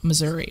 Joseph,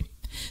 Missouri.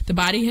 The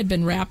body had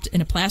been wrapped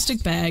in a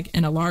plastic bag,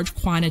 and a large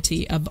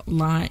quantity of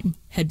lime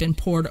had been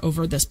poured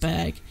over this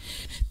bag.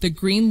 The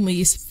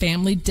Greenlease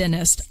family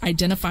dentist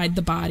identified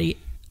the body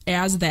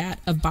as that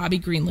of Bobby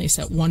Greenlease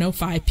at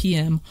 1:05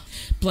 p.m.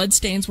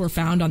 Bloodstains were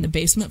found on the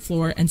basement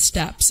floor and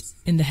steps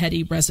in the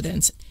Hetty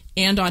residence,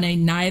 and on a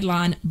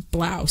nylon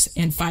blouse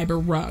and fiber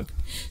rug.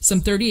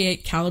 Some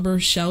 .38 caliber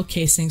shell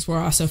casings were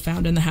also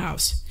found in the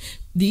house.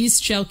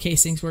 These shell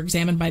casings were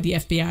examined by the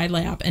FBI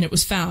lab, and it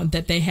was found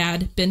that they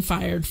had been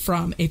fired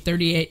from a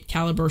 .38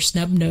 caliber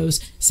snub-nose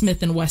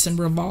Smith & Wesson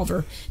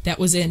revolver that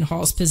was in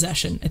Hall's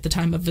possession at the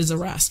time of his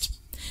arrest.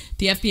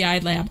 The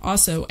FBI lab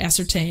also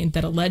ascertained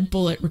that a lead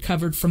bullet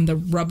recovered from the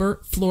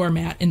rubber floor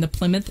mat in the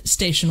Plymouth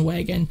station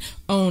wagon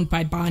owned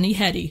by Bonnie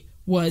Hetty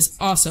was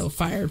also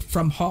fired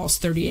from Hall's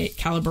 .38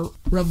 caliber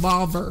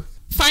revolver.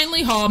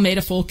 Finally, Hall made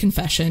a full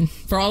confession.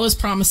 For all his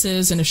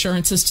promises and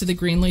assurances to the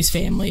Greenlease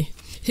family,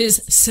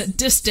 his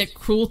sadistic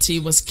cruelty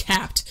was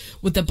capped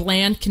with a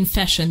bland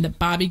confession that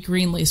Bobby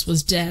Greenlease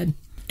was dead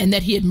and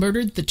that he had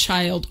murdered the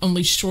child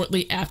only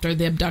shortly after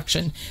the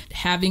abduction,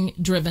 having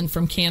driven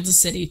from Kansas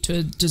City to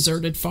a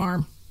deserted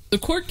farm. The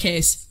court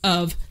case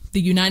of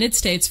the United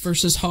States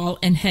versus Hall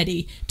and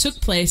Hetty took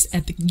place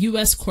at the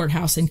U.S.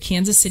 Courthouse in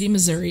Kansas City,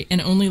 Missouri,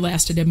 and only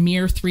lasted a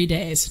mere 3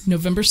 days,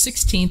 November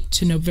 16th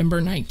to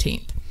November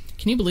 19th.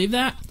 Can you believe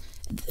that?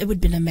 It would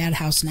have been a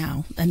madhouse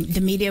now, and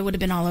the media would have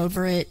been all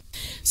over it.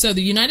 So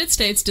the United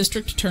States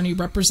District Attorney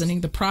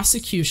representing the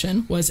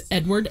prosecution was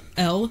Edward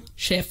L.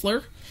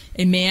 Schaeffler,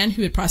 a man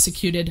who had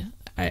prosecuted,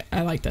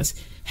 I like this,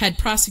 had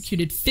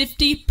prosecuted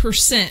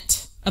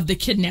 50% of the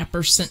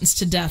kidnappers sentenced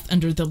to death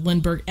under the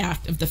Lindbergh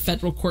Act of the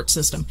federal court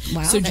system.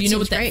 Wow, so do you know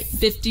what great.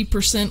 that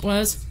 50%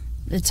 was?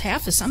 It's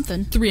half of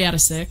something. 3 out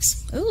of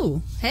 6.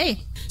 Ooh,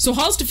 hey. So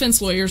Hall's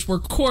defense lawyers were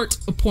court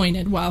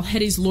appointed, while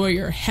Hetty's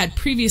lawyer had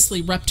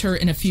previously repped her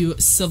in a few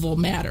civil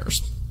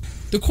matters.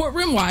 The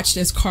courtroom watched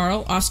as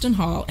Carl Austin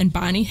Hall and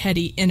Bonnie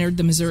Hetty entered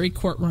the Missouri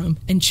courtroom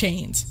in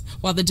chains.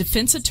 While the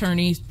defense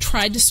attorney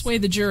tried to sway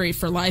the jury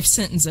for life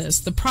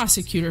sentences, the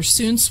prosecutor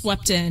soon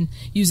swept in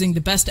using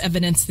the best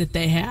evidence that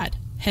they had,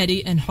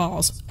 Hetty and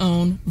Hall's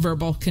own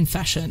verbal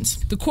confessions.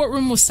 The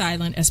courtroom was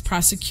silent as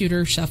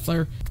Prosecutor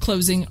Schaeffler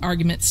closing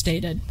argument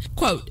stated,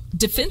 quote,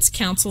 defense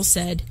counsel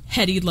said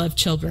Hetty loved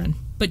children,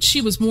 but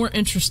she was more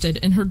interested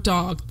in her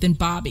dog than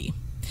Bobby.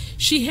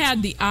 She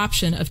had the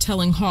option of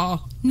telling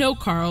Hall, no,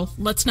 Carl,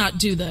 let's not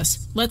do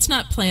this. Let's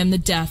not plan the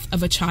death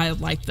of a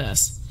child like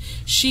this.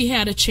 She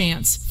had a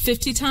chance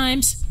 50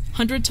 times,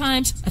 100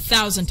 times,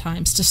 1,000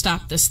 times to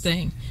stop this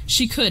thing.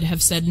 She could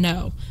have said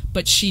no,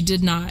 but she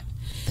did not.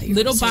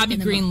 Little Bobby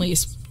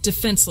Greenlease,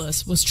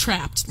 defenseless, was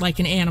trapped like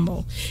an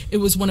animal. It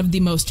was one of the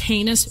most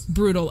heinous,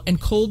 brutal, and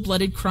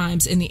cold-blooded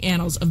crimes in the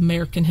annals of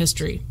American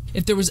history.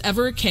 If there was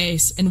ever a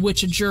case in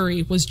which a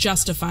jury was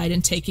justified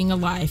in taking a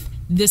life,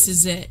 this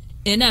is it.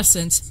 In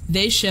essence,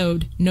 they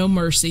showed no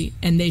mercy,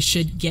 and they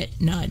should get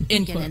none.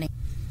 End quote.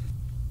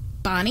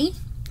 Bonnie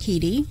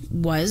Hetty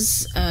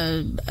was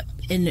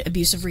in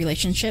abusive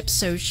relationships,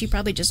 so she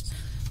probably just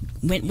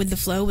went with the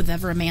flow,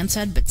 whatever a man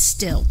said, but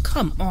still,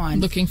 come on.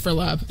 Looking for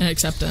love and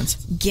acceptance.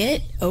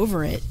 Get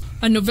over it.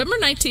 On November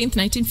 19th,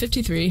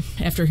 1953,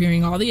 after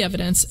hearing all the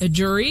evidence, a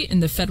jury in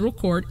the federal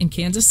court in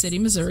Kansas City,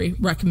 Missouri,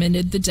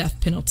 recommended the death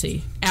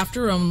penalty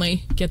after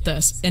only, get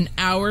this, an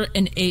hour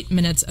and 8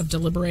 minutes of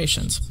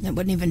deliberations. That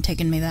wouldn't even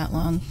taken me that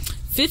long.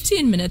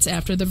 15 minutes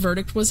after the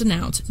verdict was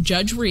announced,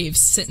 Judge Reeves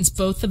sentenced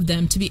both of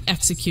them to be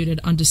executed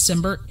on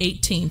December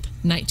 18th,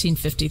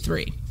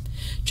 1953.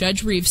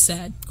 Judge Reeves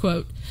said,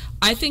 quote,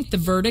 I think the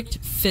verdict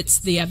fits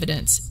the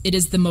evidence. It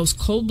is the most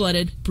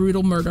cold-blooded,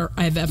 brutal murder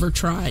I have ever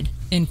tried,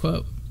 end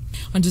quote.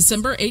 On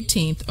December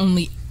 18th,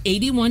 only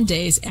 81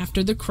 days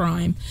after the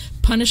crime,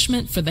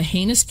 punishment for the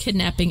heinous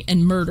kidnapping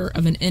and murder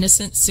of an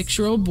innocent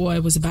 6-year-old boy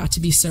was about to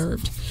be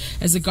served.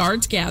 As the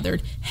guards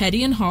gathered,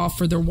 Hetty and Hall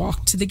further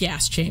walked to the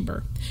gas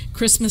chamber.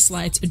 Christmas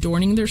lights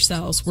adorning their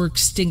cells were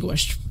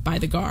extinguished by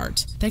the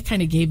guards. That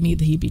kind of gave me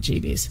the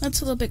heebie-jeebies.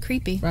 That's a little bit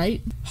creepy.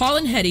 Right? Hall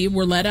and Hetty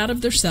were led out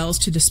of their cells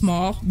to the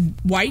small,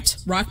 white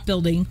rock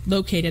building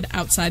located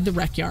outside the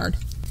rec yard.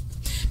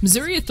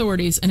 Missouri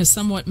authorities, in a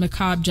somewhat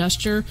macabre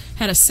gesture,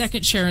 had a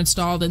second chair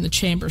installed in the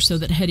chamber so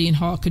that Hetty and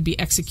Hall could be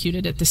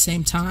executed at the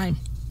same time.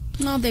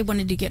 No, they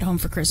wanted to get home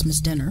for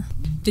Christmas dinner.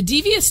 The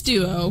devious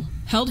duo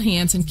held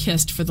hands and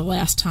kissed for the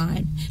last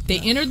time. They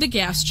entered the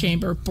gas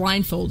chamber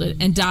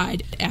blindfolded and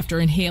died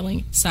after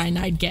inhaling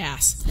cyanide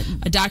gas.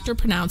 A doctor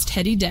pronounced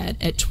Hetty dead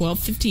at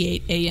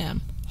 12:58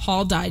 a.m.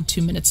 Hall died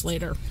 2 minutes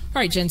later. All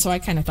right, Jen, so I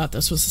kind of thought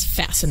this was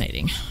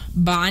fascinating.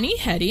 Bonnie,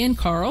 Hetty, and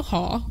Carl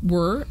Hall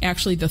were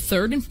actually the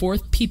third and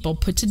fourth people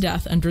put to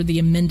death under the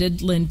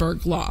amended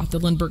Lindbergh Law. The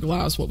Lindbergh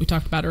Law is what we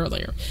talked about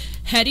earlier.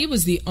 Hetty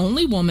was the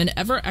only woman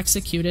ever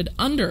executed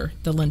under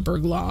the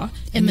Lindbergh Law.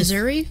 In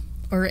Missouri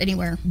or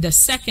anywhere? The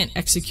second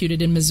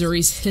executed in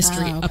Missouri's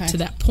history up to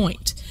that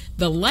point.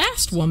 The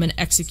last woman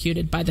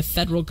executed by the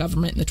federal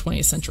government in the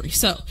 20th century.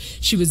 So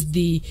she was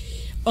the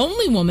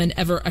only woman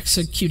ever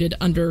executed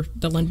under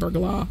the Lindbergh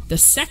Law, the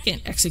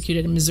second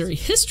executed in Missouri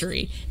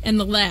history, and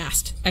the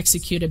last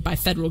executed by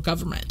federal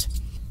government.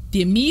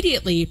 The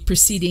immediately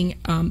preceding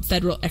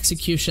federal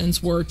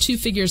executions were two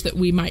figures that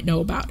we might know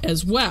about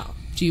as well.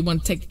 Do you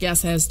want to take a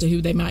guess as to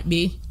who they might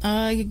be?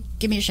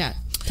 Give me a shot.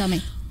 Tell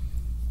me.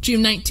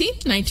 June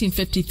 19th,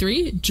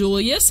 1953,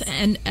 Julius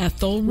and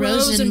Ethel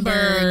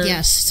Rosenberg.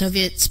 Yes,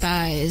 Soviet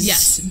spies.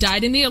 Yes,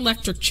 died in the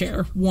electric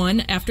chair,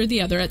 one after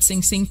the other at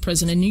Sing Sing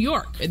Prison in New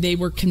York. They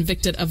were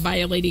convicted of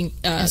violating...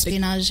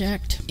 Espionage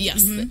Act.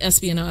 Yes, the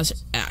Espionage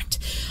Act.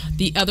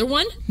 The other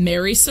one,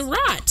 Mary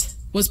Surratt,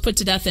 was put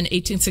to death in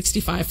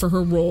 1865 for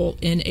her role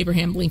in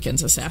Abraham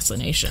Lincoln's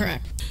assassination.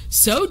 Correct.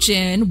 So,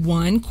 Jen,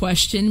 one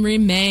question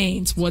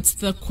remains. What's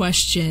the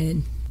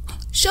question?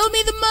 Show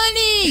me the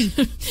money!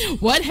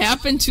 What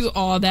happened to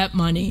all that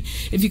money?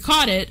 If you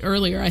caught it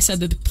earlier, I said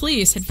that the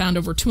police had found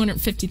over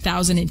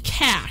 $250,000 in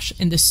cash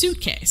in the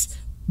suitcase.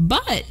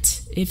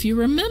 But if you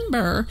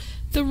remember,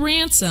 the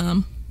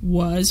ransom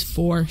was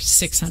for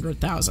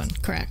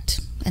 $600,000.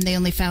 Correct. And they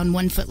only found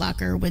one Foot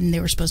Locker when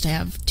they were supposed to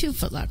have 2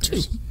 Foot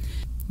Lockers. 2.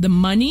 The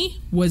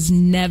money was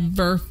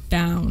never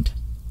found.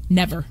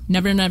 Never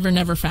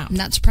found.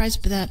 Not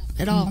surprised by that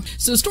at all.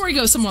 So the story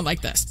goes somewhat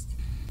like this.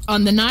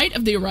 On the night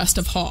of the arrest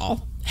of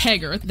Hall,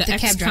 Hager, the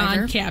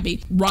ex-con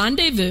cabbie,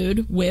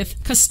 rendezvoused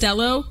with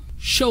Costello,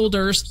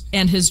 Shoulders,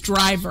 and his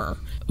driver,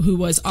 who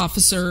was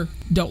Officer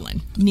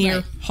Dolan,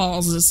 near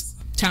Hall's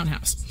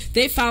townhouse.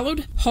 They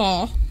followed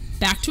Hall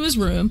back to his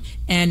room,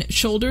 and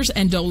Shoulders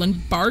and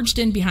Dolan barged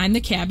in behind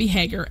the cabbie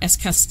Hager as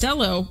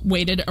Costello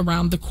waited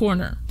around the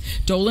corner.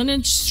 Dolan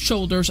and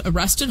Shoulders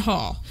arrested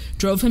Hall,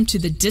 drove him to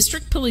the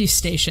district police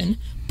station,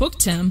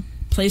 booked him,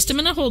 placed him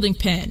in a holding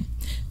pen.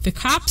 The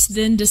cops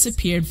then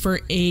disappeared for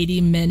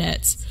 80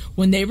 minutes.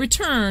 When they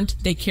returned,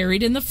 they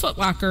carried in the Foot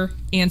Locker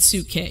and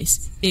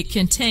suitcase. It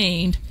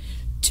contained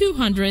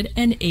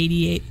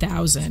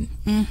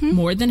 $288,000.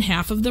 More than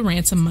half of the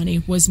ransom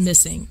money was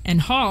missing, and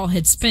Hall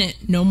had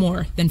spent no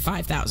more than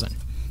 $5,000.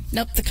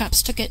 Nope, the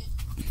cops took it.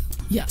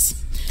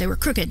 Yes. They were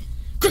crooked.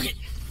 Crooked.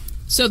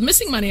 So the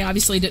missing money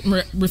obviously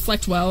didn't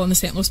reflect well on the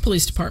St. Louis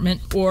Police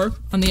Department or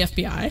on the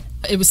FBI.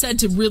 It was said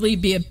to really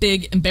be a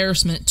big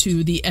embarrassment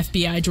to the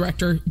FBI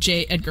Director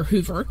J. Edgar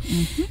Hoover.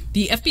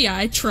 The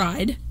FBI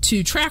tried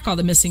to track all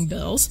the missing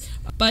bills,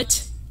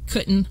 but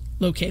couldn't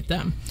locate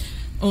them.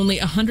 Only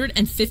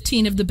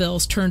 115 of the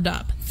bills turned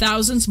up.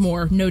 Thousands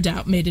more, no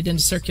doubt, made it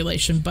into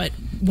circulation, but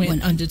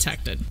went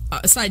undetected.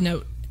 A side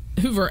note,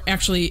 Hoover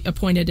actually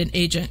appointed an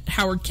agent,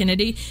 Howard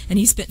Kennedy, and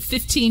he spent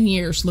 15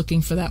 years looking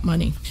for that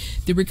money.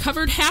 The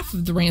recovered half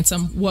of the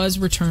ransom was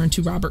returned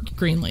to Robert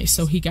Greenlease,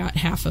 so he got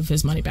half of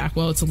his money back.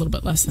 Well, it's a little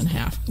bit less than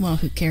half. Well,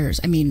 who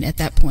cares? I mean, at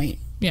that point,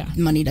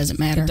 money doesn't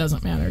matter. It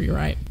doesn't matter, you're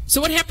right.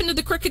 So what happened to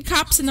the crooked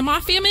cops and the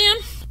mafia man?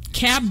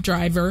 Cab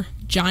driver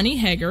Johnny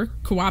Hager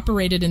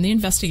cooperated in the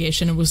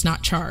investigation and was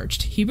not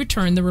charged. He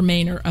returned the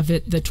remainder of the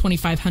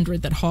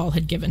 $2,500 that Hall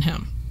had given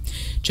him.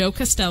 Joe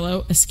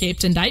Costello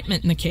escaped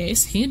indictment in the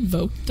case. He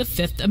invoked the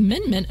Fifth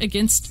Amendment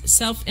against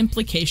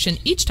self-implication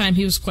each time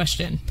he was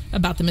questioned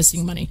about the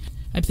missing money.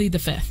 I plead the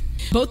Fifth.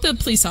 Both the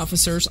police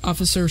officers,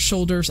 Officers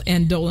Shoulders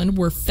and Dolan,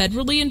 were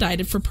federally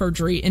indicted for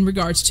perjury in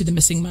regards to the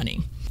missing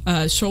money.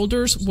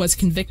 Shoulders was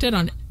convicted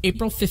on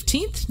April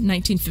 15th,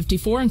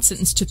 1954, and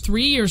sentenced to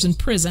 3 years in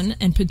prison,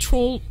 and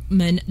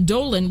patrolman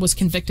Dolan was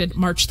convicted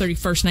March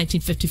 31st,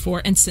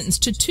 1954, and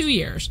sentenced to 2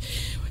 years.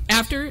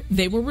 After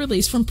they were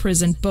released from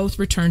prison, both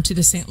returned to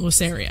the St.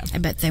 Louis area. I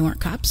bet they weren't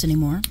cops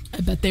anymore.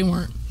 I bet they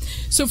weren't.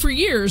 So for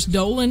years,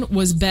 Dolan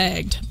was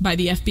begged by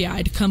the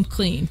FBI to come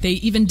clean. They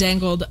even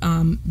dangled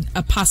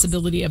a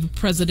possibility of a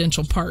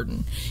presidential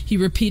pardon. He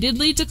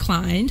repeatedly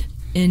declined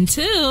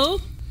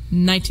until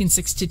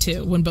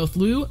 1962, when both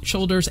Lou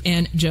Shoulders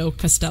and Joe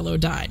Costello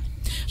died.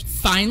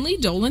 Finally,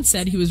 Dolan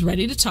said he was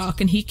ready to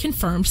talk, and he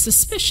confirmed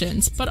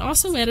suspicions, but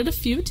also added a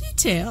few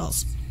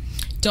details.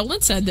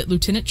 Dolan said that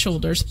Lieutenant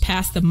Shoulders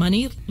passed the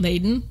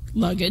money-laden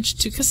luggage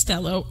to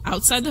Costello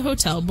outside the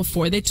hotel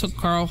before they took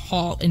Carl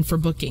Hall in for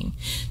booking.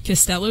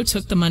 Costello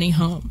took the money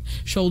home.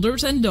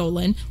 Shoulders and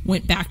Dolan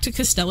went back to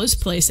Costello's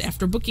place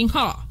after booking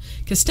Hall.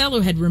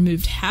 Costello had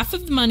removed half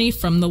of the money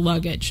from the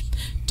luggage.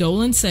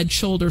 Dolan said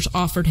Shoulders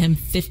offered him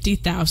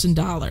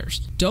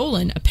 $50,000.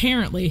 Dolan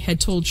apparently had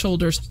told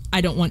Shoulders,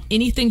 "I don't want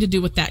anything to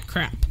do with that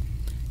crap."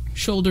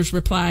 Shoulders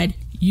replied,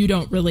 "You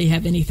don't really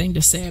have anything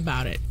to say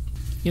about it."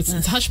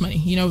 It's hush money.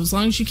 You know, as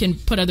long as you can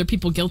put other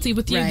people guilty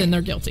with you, then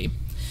they're guilty.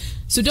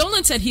 So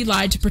Dolan said he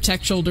lied to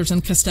protect Shoulders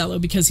and Costello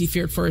because he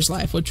feared for his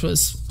life, which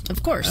was...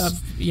 Of course.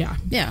 Yeah,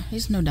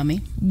 he's no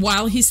dummy.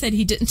 While he said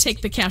he didn't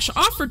take the cash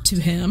offered to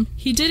him,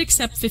 he did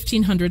accept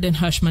 $1,500 in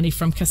hush money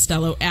from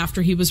Costello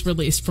after he was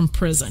released from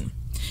prison.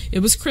 It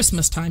was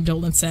Christmas time,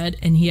 Dolan said,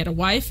 and he had a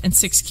wife and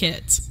 6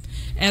 kids.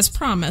 As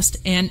promised,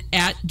 and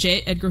at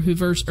J. Edgar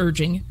Hoover's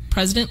urging,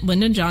 President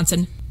Lyndon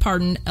Johnson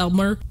pardoned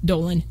Elmer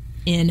Dolan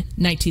in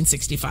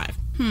 1965.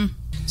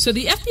 So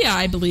the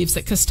FBI believes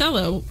that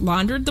Costello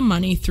laundered the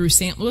money through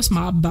St. Louis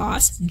mob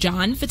boss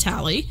John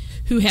Vitale,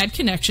 who had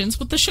connections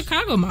with the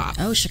Chicago mob.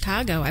 Oh,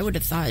 Chicago. I would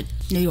have thought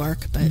New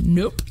York, but...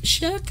 Nope,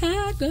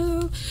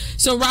 Chicago.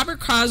 So Robert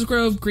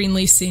Cosgrove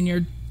Greenlease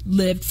Sr.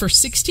 lived for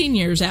 16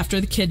 years after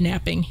the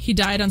kidnapping. He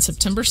died on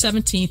September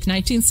 17th,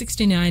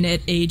 1969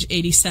 at age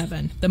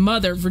 87. The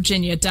mother,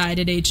 Virginia, died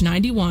at age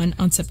 91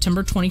 on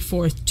September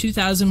 24th,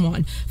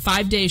 2001,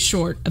 5 days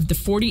short of the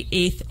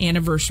 48th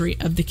anniversary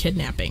of the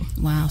kidnapping.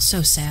 Wow,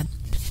 so sad.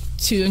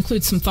 To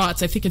include some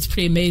thoughts, I think it's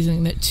pretty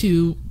amazing that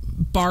 2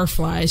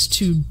 barflies,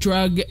 2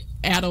 drug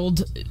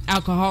addled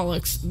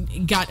alcoholics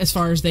got as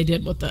far as they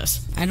did with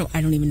this. I don't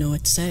even know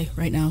what to say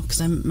right now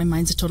because my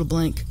mind's a total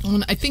blank.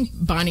 Well, I think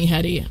Bonnie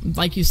Hetty,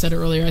 like you said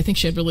earlier, I think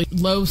she had really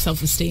low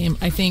self-esteem.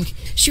 I think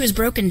she was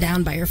broken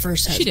down by her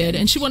first husband. She did,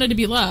 and she wanted to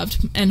be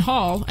loved. And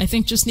Hall, I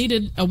think, just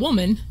needed a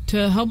woman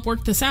to help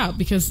work this out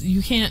because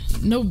you can't.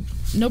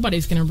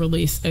 Nobody's going to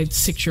release a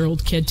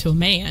 6-year-old kid to a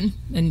man.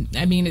 And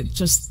I mean, it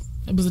was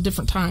a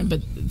different time,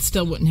 but it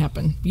still wouldn't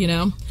happen, you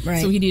know?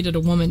 Right. So he needed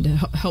a woman to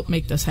help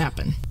make this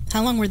happen.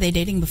 How long were they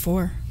dating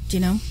before? Do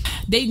you know?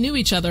 They knew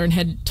each other and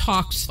had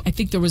talked. I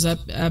think there was a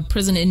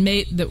prison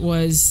inmate that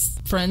was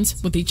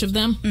friends with each of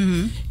them.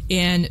 Mm-hmm.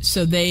 And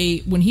so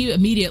when he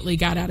immediately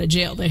got out of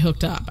jail, they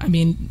hooked up. I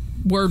mean,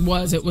 word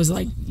was, it was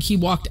like he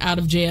walked out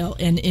of jail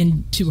and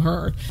into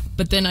her.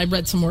 But then I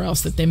read somewhere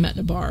else that they met in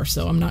a bar,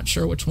 so I'm not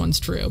sure which one's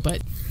true,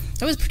 but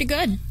that was pretty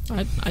good.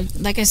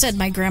 Like I said,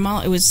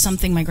 it was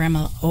something my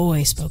grandma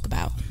always spoke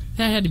about.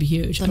 That had to be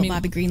huge. Little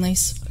Bobby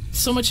Greenlease.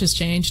 So much has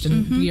changed,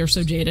 and we are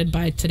so jaded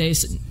by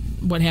today's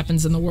what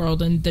happens in the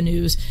world and the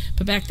news.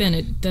 But back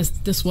then,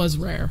 this was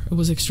rare. It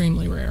was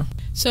extremely rare.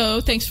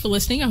 So thanks for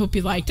listening. I hope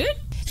you liked it.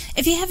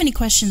 If you have any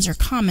questions or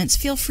comments,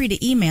 feel free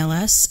to email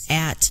us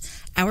at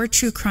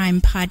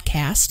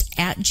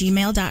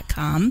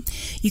ourtruecrimepodcast@gmail.com.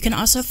 You can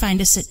also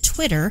find us at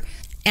Twitter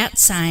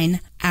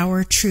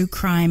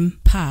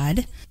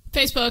 @OurTrueCrimePod.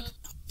 Facebook.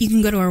 You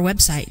can go to our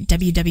website,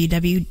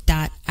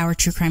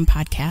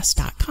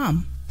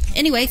 www.ourtruecrimepodcast.com.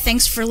 Anyway,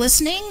 thanks for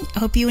listening. I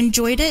hope you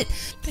enjoyed it.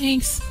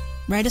 Thanks.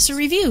 Write us a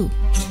review.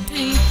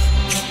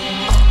 Thanks.